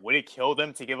 Would it kill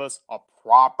them to give us a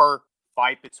proper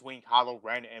fight between Kylo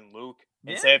Ren and Luke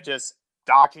instead of just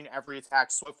dodging every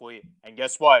attack swiftly? And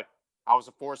guess what? I was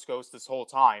a Force Ghost this whole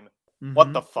time. Mm-hmm.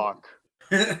 What the fuck?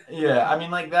 Yeah, I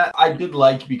mean, like that, I did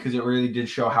like because it really did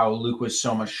show how Luke was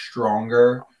so much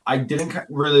stronger. I didn't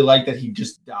really like that he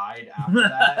just died after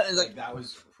that. Like that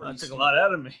was that took a lot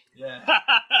out of me. Yeah.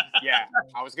 Yeah,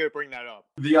 I was going to bring that up.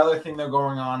 The other thing they're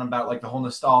going on about like the whole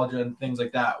nostalgia and things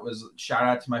like that was shout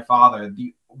out to my father.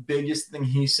 The biggest thing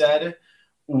he said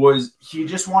was he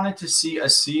just wanted to see a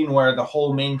scene where the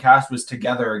whole main cast was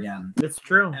together again. It's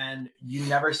true. And you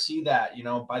never see that, you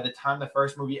know, by the time the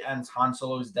first movie ends, Han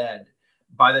Solo's dead.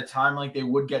 By the time like they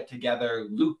would get together,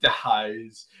 Luke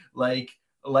dies, like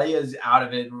Leia's out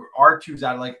of it, R2's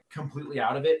out, like completely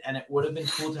out of it. And it would have been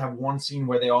cool to have one scene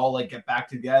where they all like get back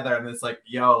together and it's like,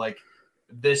 yo, like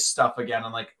this stuff again.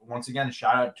 And like, once again,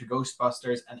 shout out to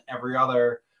Ghostbusters and every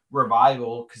other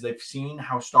revival because they've seen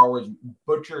how Star Wars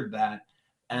butchered that,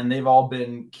 and they've all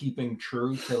been keeping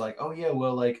true to like, oh yeah,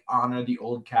 we'll like honor the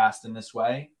old cast in this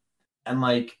way. And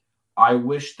like, I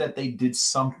wish that they did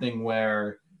something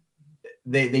where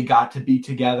they got to be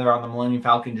together on the Millennium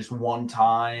Falcon just one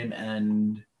time,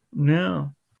 and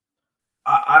No.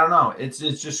 I don't know. It's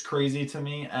just crazy to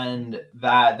me, and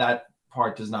that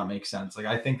part does not make sense. Like,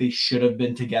 I think they should have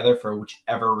been together for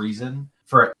whichever reason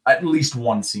for at least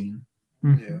one scene.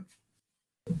 Yeah.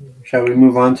 Shall we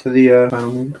move on to the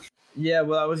final movie? Yeah,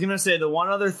 well, I was gonna say the one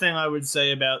other thing I would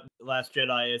say about Last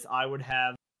Jedi is I would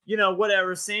have,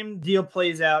 whatever, same deal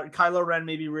plays out. Kylo Ren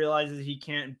maybe realizes he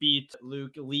can't beat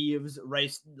Luke, leaves,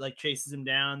 Rice like chases him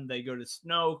down. They go to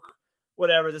Snoke,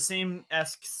 whatever. The same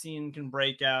esque scene can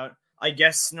break out. I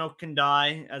guess Snoke can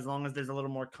die as long as there's a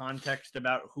little more context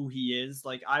about who he is.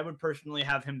 Like, I would personally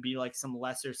have him be like some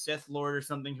lesser Sith Lord or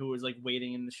something who was like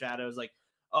waiting in the shadows, like,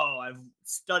 oh, I've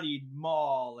studied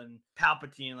Maul and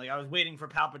Palpatine. Like, I was waiting for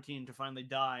Palpatine to finally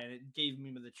die, and it gave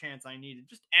me the chance I needed.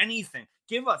 Just anything.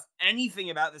 Give us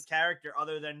anything about this character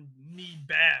other than me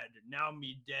bad, now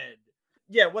me dead.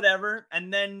 Yeah, whatever.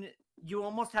 And then you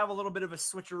almost have a little bit of a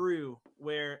switcheroo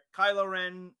where Kylo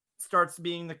Ren starts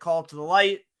being the call to the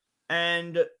light,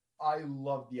 and I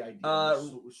love the idea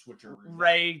of switcheroo.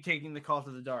 Rey taking the call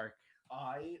to the dark.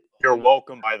 You're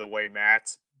welcome, by the way,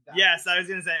 Matt. Yes, I was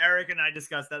gonna say Eric and I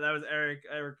discussed that. That was Eric.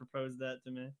 Eric proposed that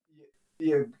to me.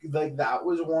 Yeah, like that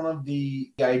was one of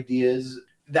the ideas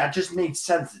that just made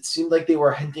sense. It seemed like they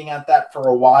were hinting at that for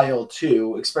a while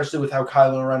too, especially with how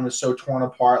Kylo Ren was so torn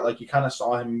apart. Like, you kind of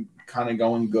saw him kind of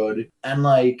going good, and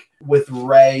like with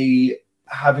Rey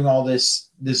having all this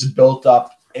built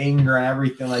up anger and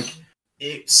everything, like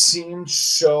it seemed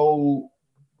so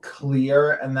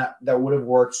clear, and that would have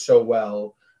worked so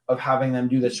well. Of having them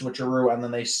do the switcheroo, and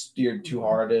then they steered too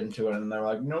hard into it, and they're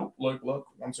like, nope, look,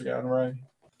 once again, Rey.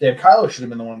 Damn, Kylo should have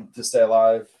been the one to stay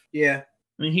alive. Yeah.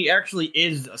 I mean, he actually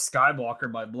is a Skywalker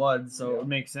by blood, so Yeah. it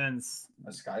makes sense.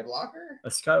 A Skyblocker? A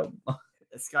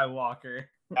Skywalker.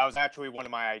 That was actually one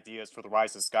of my ideas for the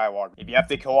Rise of Skywalker. If you have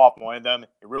to kill off one of them,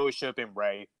 it really should have been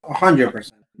Rey.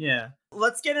 100%. Yeah.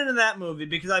 Let's get into that movie,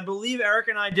 because I believe Eric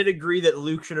and I did agree that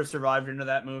Luke should have survived into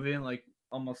that movie, like,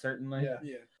 almost certainly.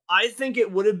 Yeah. I think it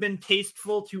would have been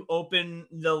tasteful to open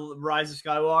the Rise of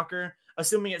Skywalker,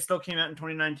 assuming it still came out in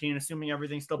 2019, assuming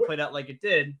everything still played out like it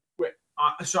did. Wait,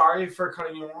 sorry for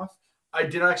cutting you off. I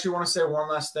did actually want to say one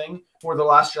last thing for The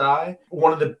Last Jedi.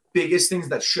 One of the biggest things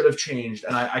that should have changed,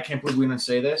 and I can't believe we didn't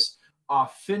say this,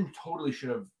 Finn totally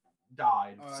should have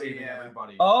died saving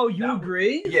everybody. Oh, you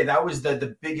agree? Yeah, that was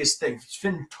the biggest thing.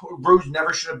 Rose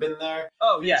never should have been there.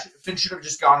 Oh, yeah. Finn should have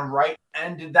just gone right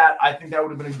and did that. I think that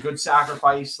would have been a good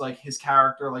sacrifice, like his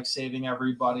character, like saving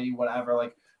everybody, whatever,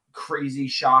 like crazy,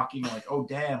 shocking, like, oh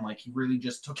damn, like he really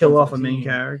just took Kill off a main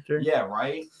character. Yeah,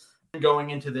 right. Going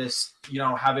into this,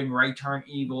 having Rey turn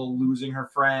evil, losing her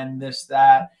friend, this,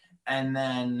 that, and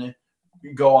then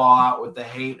go all out with the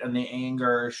hate and the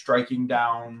anger, striking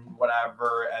down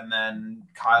whatever, and then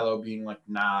Kylo being like,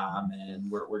 nah, man,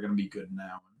 we're gonna be good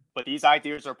now. But these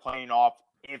ideas are playing off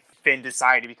if Finn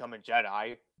decided to become a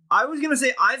Jedi. I was going to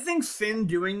say, I think Finn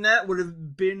doing that would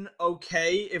have been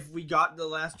okay if we got the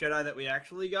Last Jedi that we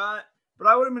actually got. But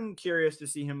I would have been curious to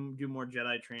see him do more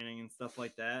Jedi training and stuff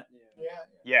like that.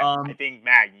 Yeah, I think,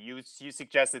 Matt, you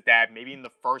suggested that maybe in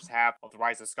the first half of The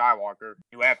Rise of Skywalker,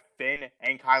 you have Finn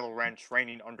and Kylo Ren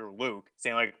training under Luke,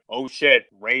 saying like, oh shit,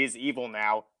 Rey is evil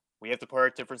now. We have to put our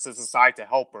differences aside to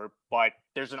help her, but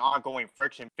there's an ongoing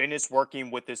friction. Finn is working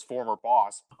with his former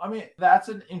boss. I mean, that's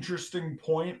an interesting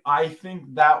point. I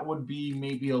think that would be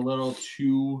maybe a little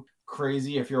too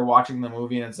crazy if you're watching the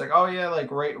movie and it's like, oh yeah,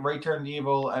 like Rey turned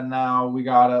evil and now we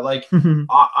gotta like.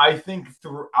 I think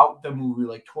throughout the movie,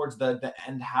 like towards the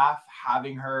end half,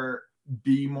 having her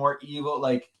be more evil,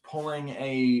 like pulling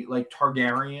a like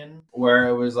Targaryen, where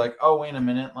it was like, oh wait a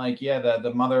minute, like yeah,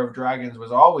 the mother of dragons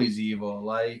was always evil,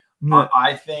 like.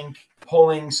 I think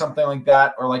pulling something like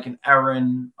that, or like an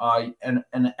Eren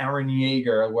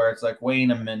Yeager, where it's like, wait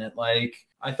a minute, like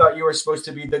I thought you were supposed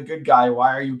to be the good guy.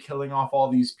 Why are you killing off all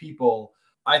these people?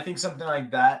 I think something like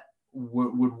that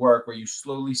would work, where you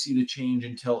slowly see the change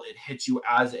until it hits you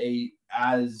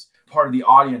as part of the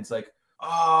audience, like,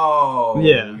 oh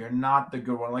yeah, you're not the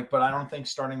good one. Like, but I don't think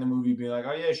starting the movie being like,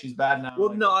 oh yeah, she's bad now. Well,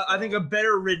 like, no, I think a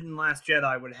better written Last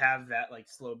Jedi would have that like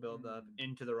slow build up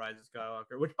into the Rise of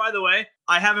Skywalker. Which, by the way,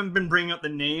 I haven't been bringing up the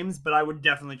names, but I would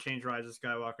definitely change Rise of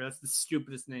Skywalker. That's the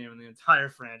stupidest name in the entire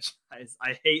franchise.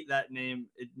 I hate that name.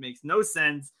 It makes no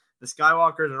sense. The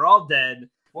Skywalkers are all dead.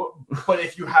 Well, but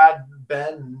if you had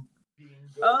Ben being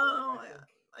good,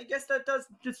 I guess that does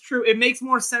just true. It makes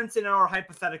more sense in our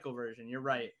hypothetical version. You're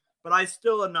right, but I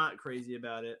still am not crazy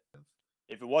about it.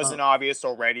 If it wasn't obvious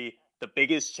already, the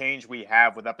biggest change we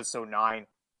have with Episode 9,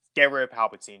 get rid of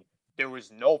Palpatine. There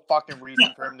was no fucking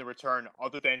reason for him to return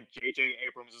other than J.J.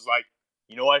 Abrams is like,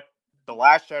 you know what? The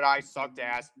Last Jedi sucked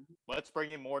ass. Let's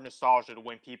bring in more nostalgia to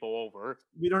win people over.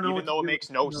 We don't know, even though it makes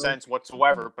no sense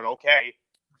whatsoever, but okay.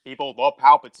 People love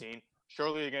Palpatine.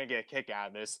 Surely you're going to get a kick out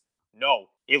of this. No,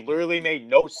 it literally made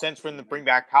no sense for them to bring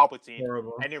back Palpatine.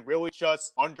 Horrible. And it really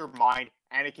just undermined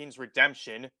Anakin's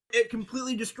redemption. It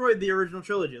completely destroyed the original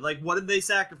trilogy. Like, what did they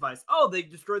sacrifice? Oh, they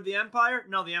destroyed the Empire?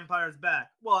 No, the Empire's back.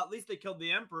 Well, at least they killed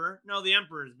the Emperor. No, the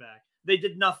Emperor's back. They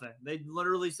did nothing. They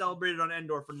literally celebrated on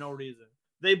Endor for no reason.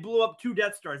 They blew up 2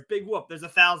 Death Stars. Big whoop. There's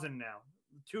 1,000 now.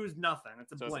 2 is nothing.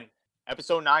 It's a blink.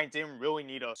 Episode 9 didn't really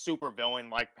need a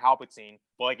supervillain like Palpatine,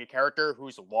 but like a character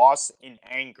who's lost in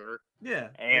anger. Yeah,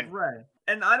 and like Rey.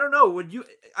 And I don't know,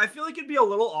 I feel like it'd be a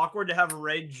little awkward to have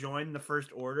Rey join the First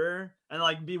Order and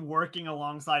like be working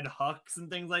alongside Hux and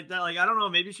things like that. Like, I don't know,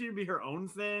 maybe she'd be her own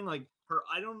thing. Like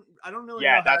I don't really know.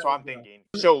 Yeah, that's what I'm thinking.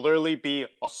 She'll literally be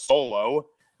a solo.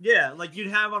 Yeah, like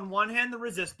you'd have on one hand the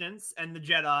Resistance and the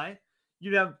Jedi.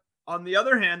 You'd have on the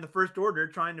other hand the First Order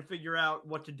trying to figure out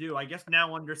what to do. I guess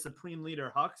now under Supreme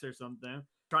Leader Hux or something,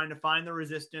 trying to find the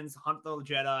Resistance, hunt the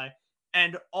Jedi.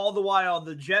 And all the while,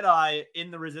 the Jedi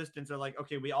in the Resistance are like,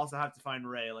 okay, we also have to find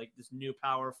Rey, like this new,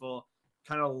 powerful,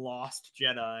 kind of lost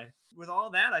Jedi. With all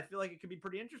that, I feel like it could be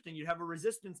pretty interesting. You'd have a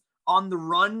Resistance on the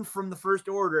run from the First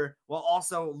Order while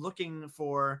also looking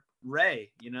for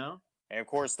Rey, you know? And of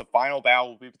course, the final battle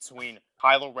will be between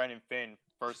Kylo Ren and Finn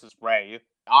versus Rey.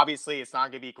 Obviously, it's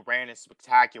not going to be grand and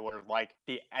spectacular like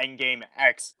the Endgame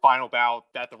X final battle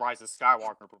that The Rise of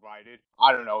Skywalker provided.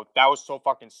 I don't know. That was so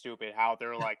fucking stupid how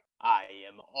they're like, I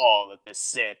am all of the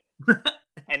Sith.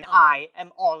 And I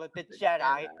am all of the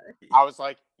Jedi. I was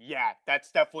like, yeah,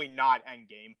 that's definitely not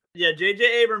Endgame. Yeah,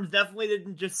 J.J. Abrams definitely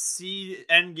didn't just see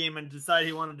Endgame and decide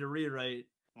he wanted to rewrite.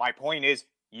 My point is,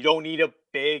 you don't need a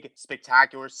big,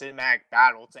 spectacular cinematic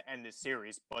battle to end this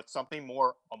series, but something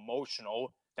more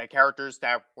emotional that characters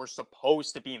that we're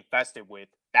supposed to be invested with.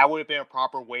 That would have been a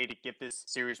proper way to give this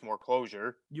series more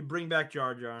closure. You bring back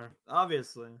Jar Jar,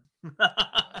 obviously.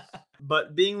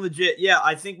 But being legit, yeah,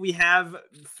 I think we have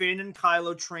Finn and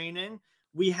Kylo training.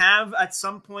 We have, at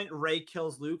some point, Rey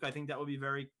kills Luke. I think that would be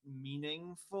very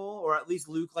meaningful, or at least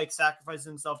Luke, like, sacrifices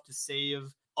himself to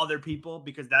save other people,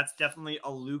 because that's definitely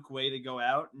a Luke way to go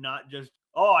out, not just,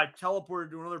 oh, I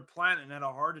teleported to another planet and had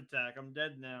a heart attack. I'm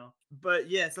dead now. But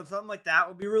yeah, so something like that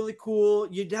would be really cool.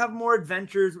 You'd have more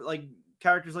adventures, like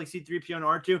characters like C-3PO and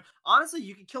R2. Honestly,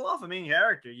 you could kill off a main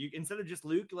character. You instead of just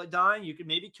Luke like dying, you could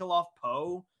maybe kill off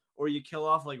Poe, or you kill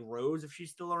off like Rose if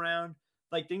she's still around.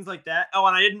 Like things like that. Oh,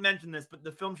 and I didn't mention this, but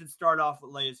the film should start off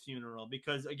with Leia's funeral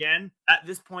because, again, at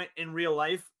this point in real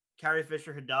life, Carrie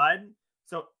Fisher had died.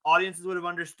 So audiences would have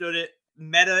understood it.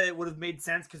 Meta, it would have made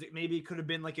sense because it maybe could have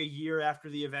been like a year after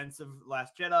the events of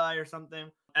Last Jedi or something.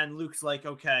 And Luke's like,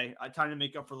 okay, time to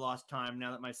make up for lost time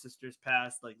now that my sister's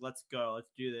passed. Like, let's go.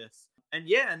 Let's do this. And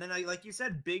yeah, and then, like you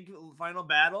said, big final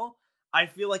battle. I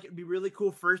feel like it'd be really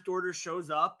cool. First Order shows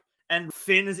up and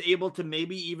Finn is able to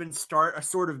maybe even start a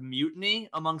sort of mutiny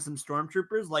among some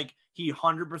stormtroopers like he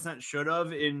 100% should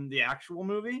have in the actual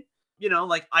movie. You know,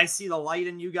 like, I see the light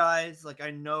in you guys. Like,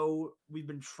 I know we've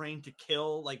been trained to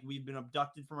kill. Like, we've been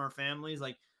abducted from our families.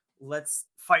 Like, let's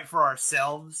fight for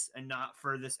ourselves and not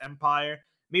for this empire.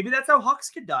 Maybe that's how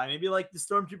Hux could die. Maybe, like, the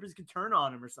stormtroopers could turn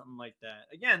on him or something like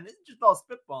that. Again, this is just all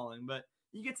spitballing, but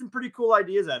you get some pretty cool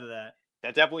ideas out of that.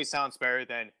 That definitely sounds better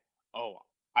than, oh,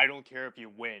 I don't care if you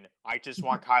win. I just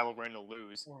want Kylo Ren to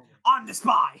lose. I'm the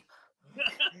spy!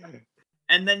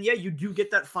 And then, yeah, you do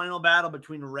get that final battle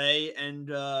between Rey and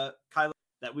Kylo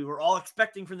that we were all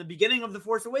expecting from the beginning of The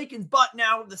Force Awakens, but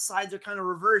now the sides are kind of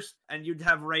reversed, and you'd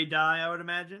have Rey die, I would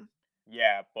imagine.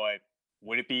 Yeah, but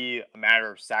would it be a matter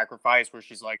of sacrifice where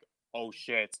she's like, oh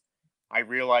shit, I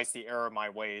realized the error of my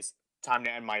ways, time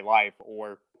to end my life,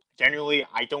 or generally,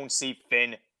 I don't see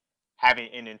Finn having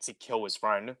it in it to kill his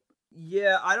friend.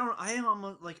 Yeah, I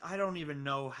don't even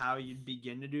know how you'd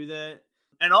begin to do that.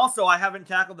 And also, I haven't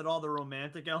tackled at all the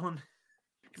romantic element.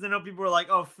 Because I know people are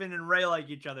like, oh, Finn and Rey like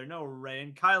each other. No, Rey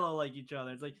and Kylo like each other.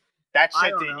 It's like, that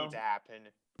shit didn't need to happen.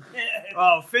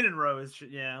 Oh, Finn and Rose.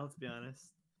 Yeah, let's be honest.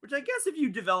 Which I guess if you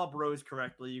develop Rose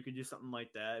correctly, you could do something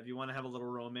like that. If you want to have a little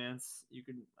romance, you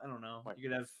could, I don't know. You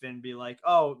could have Finn be like,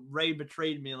 oh, Rey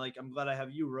betrayed me. Like, I'm glad I have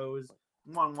you, Rose.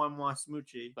 Mwah, mwah, mwah,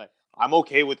 smoochie. But I'm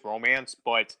okay with romance,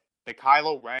 but the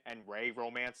Kylo Ren and Rey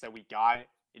romance that we got,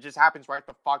 it just happens right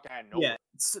the fuck out of nowhere. Yeah,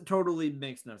 it totally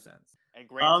makes no sense. And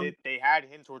granted, they had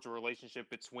hint towards a relationship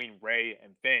between Rey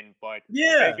and Finn, but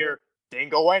Yeah. figure didn't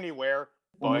go anywhere.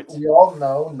 But we all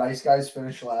know nice guys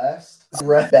finish last.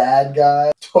 Bad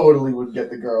guy totally would get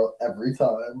the girl every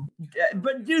time.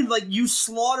 But dude, like, you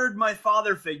slaughtered my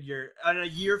father figure, and a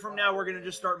year from now we're gonna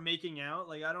just start making out.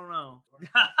 Like, I don't know.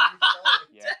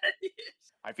 yeah,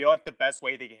 I feel like the best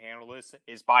way they can handle this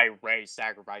is by Rey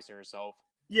sacrificing herself.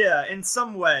 Yeah, in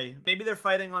some way. Maybe they're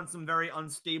fighting on some very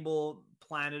unstable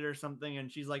planet or something,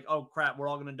 and she's like, "Oh crap, we're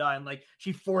all gonna die," and like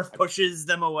she force pushes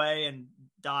them away and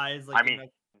dies. Like, I mean,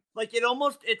 like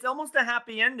it's almost a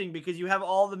happy ending because you have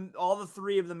all the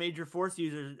three of the major Force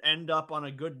users end up on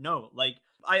a good note. Like,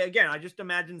 I just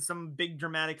imagine some big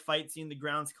dramatic fight scene, the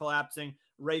ground's collapsing,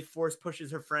 Rey force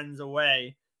pushes her friends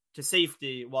away to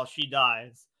safety while she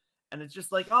dies, and it's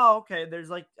just like, oh, okay, there's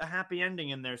like a happy ending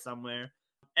in there somewhere.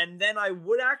 And then I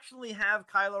would actually have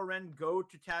Kylo Ren go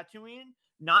to Tatooine,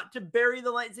 not to bury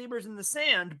the lightsabers in the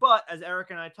sand, but as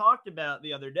Eric and I talked about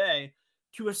the other day,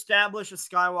 to establish a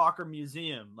Skywalker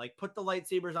museum, like put the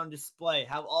lightsabers on display,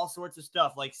 have all sorts of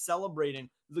stuff, like celebrating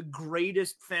the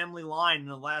greatest family line in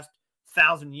the last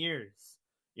 1,000 years.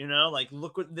 You know, like,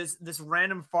 look what this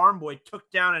random farm boy took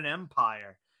down an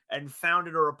empire and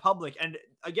founded a republic, and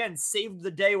again saved the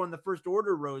day when the First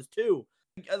Order rose too.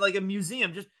 Like a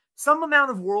museum, just some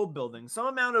amount of world building, some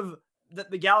amount of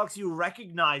that the galaxy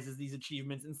recognizes these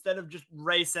achievements instead of just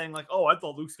Rey saying like, "Oh, I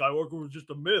thought Luke Skywalker was just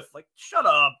a myth." Like, shut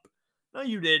up. No,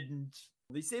 you didn't.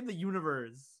 They saved the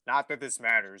universe. Not that this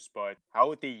matters, but how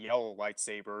would the yellow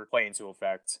lightsaber play into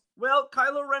effect? Well,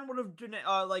 Kylo Ren would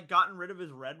have like gotten rid of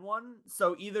his red one,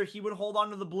 so either he would hold on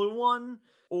to the blue one,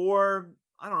 or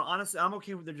I don't know. Honestly, I'm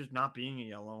okay with there just not being a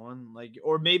yellow one. Like,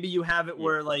 or maybe you have it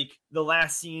where like the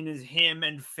last scene is him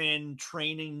and Finn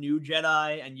training new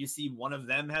Jedi, and you see one of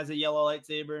them has a yellow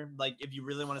lightsaber. Like, if you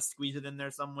really want to squeeze it in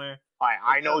there somewhere.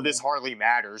 I know this hardly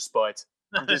matters, but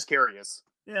I'm just curious.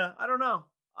 Yeah, I don't know.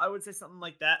 I would say something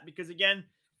like that because, again,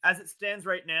 as it stands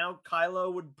right now,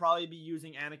 Kylo would probably be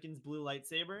using Anakin's blue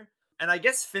lightsaber, and I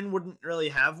guess Finn wouldn't really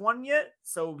have one yet,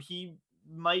 so he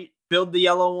might build the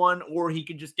yellow one, or he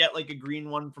could just get like a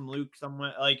green one from Luke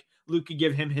somewhere. Like, Luke could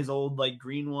give him his old like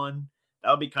green one.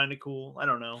 That would be kind of cool. I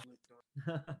don't know.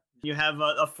 You have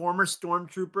a former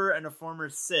stormtrooper and a former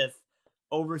Sith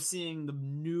overseeing the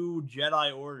new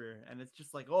Jedi Order, and it's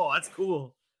just like, oh, that's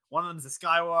cool. One of them's a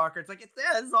Skywalker. It's like,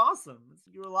 it's awesome.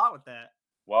 You do a lot with that.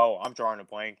 Well, I'm drawing a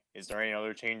blank. Is there any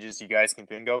other changes you guys can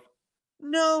think of?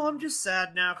 No, I'm just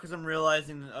sad now because I'm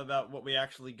realizing about what we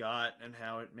actually got and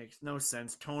how it makes no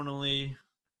sense tonally.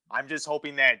 I'm just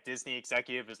hoping that Disney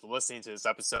executive is listening to this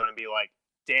episode and be like,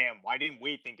 damn, why didn't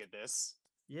we think of this?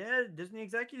 Yeah, Disney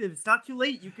executive, it's not too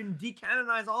late. You can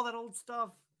decanonize all that old stuff.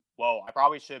 Well, I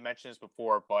probably should have mentioned this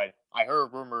before, but I heard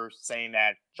a rumor saying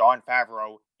that Jon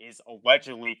Favreau is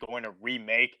allegedly going to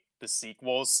remake the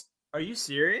sequels. Are you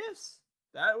serious?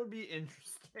 That would be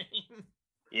interesting.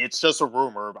 It's just a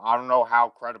rumor. I don't know how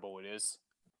credible it is.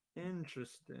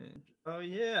 Interesting. Oh,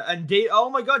 yeah. And Dave, oh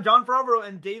my God, Jon Favreau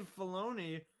and Dave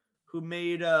Filoni, who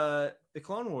made the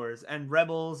Clone Wars and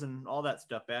Rebels and all that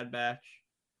stuff, Bad Batch.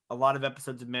 A lot of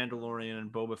episodes of Mandalorian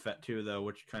and Boba Fett too, though,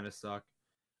 which kind of suck.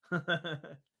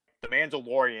 The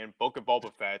Mandalorian, Book of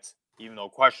Boba Fett, even though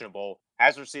questionable,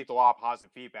 has received a lot of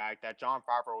positive feedback that Jon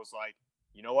Favreau was like,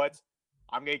 you know what?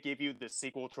 I'm going to give you the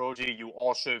sequel trilogy you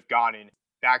all should have gotten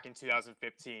back in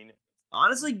 2015.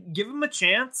 Honestly, give them a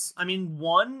chance. I mean,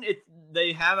 one,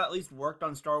 they have at least worked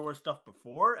on Star Wars stuff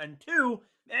before, and two,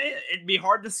 it'd be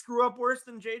hard to screw up worse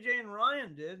than JJ and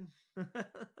Ryan did.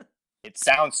 It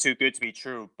sounds too good to be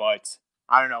true, but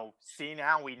I don't know. Seeing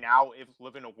how we now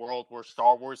live in a world where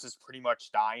Star Wars is pretty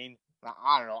much dying,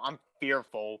 I don't know. I'm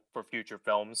fearful for future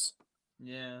films.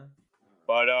 Yeah.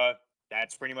 But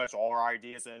that's pretty much all our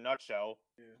ideas in a nutshell.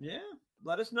 Yeah.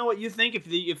 Let us know what you think.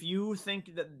 If you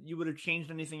think that you would have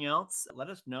changed anything else, let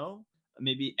us know.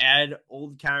 Maybe add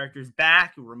old characters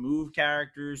back, remove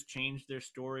characters, change their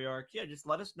story arc. Yeah, just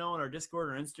let us know on our Discord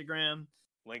or Instagram.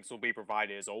 Links will be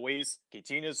provided as always.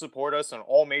 Continue to support us on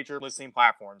all major listening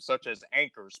platforms such as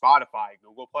Anchor, Spotify,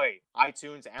 Google Play,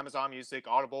 iTunes, Amazon Music,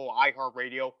 Audible,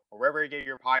 iHeartRadio, or wherever you get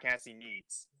your podcasting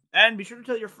needs. And be sure to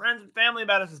tell your friends and family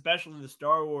about us, especially the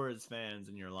Star Wars fans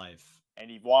in your life.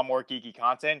 And if you want more geeky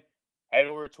content, head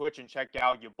over to Twitch and check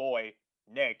out your boy,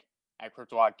 Nick, at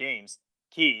CryptoLock Games,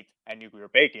 Keith at Nuclear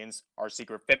Bacons, our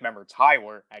secret fit member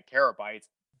Tyler at Carabytes,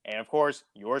 and of course,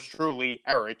 yours truly,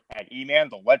 Eric, at E-Man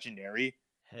the Legendary.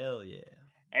 Hell yeah.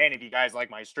 And if you guys like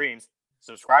my streams,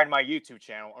 subscribe to my YouTube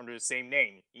channel under the same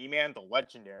name, E-Man the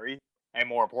Legendary. And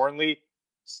more importantly,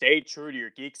 stay true to your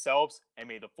geek selves, and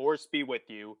may the Force be with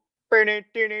you.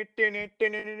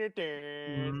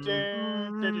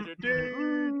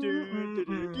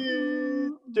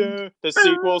 The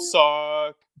sequel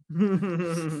suck.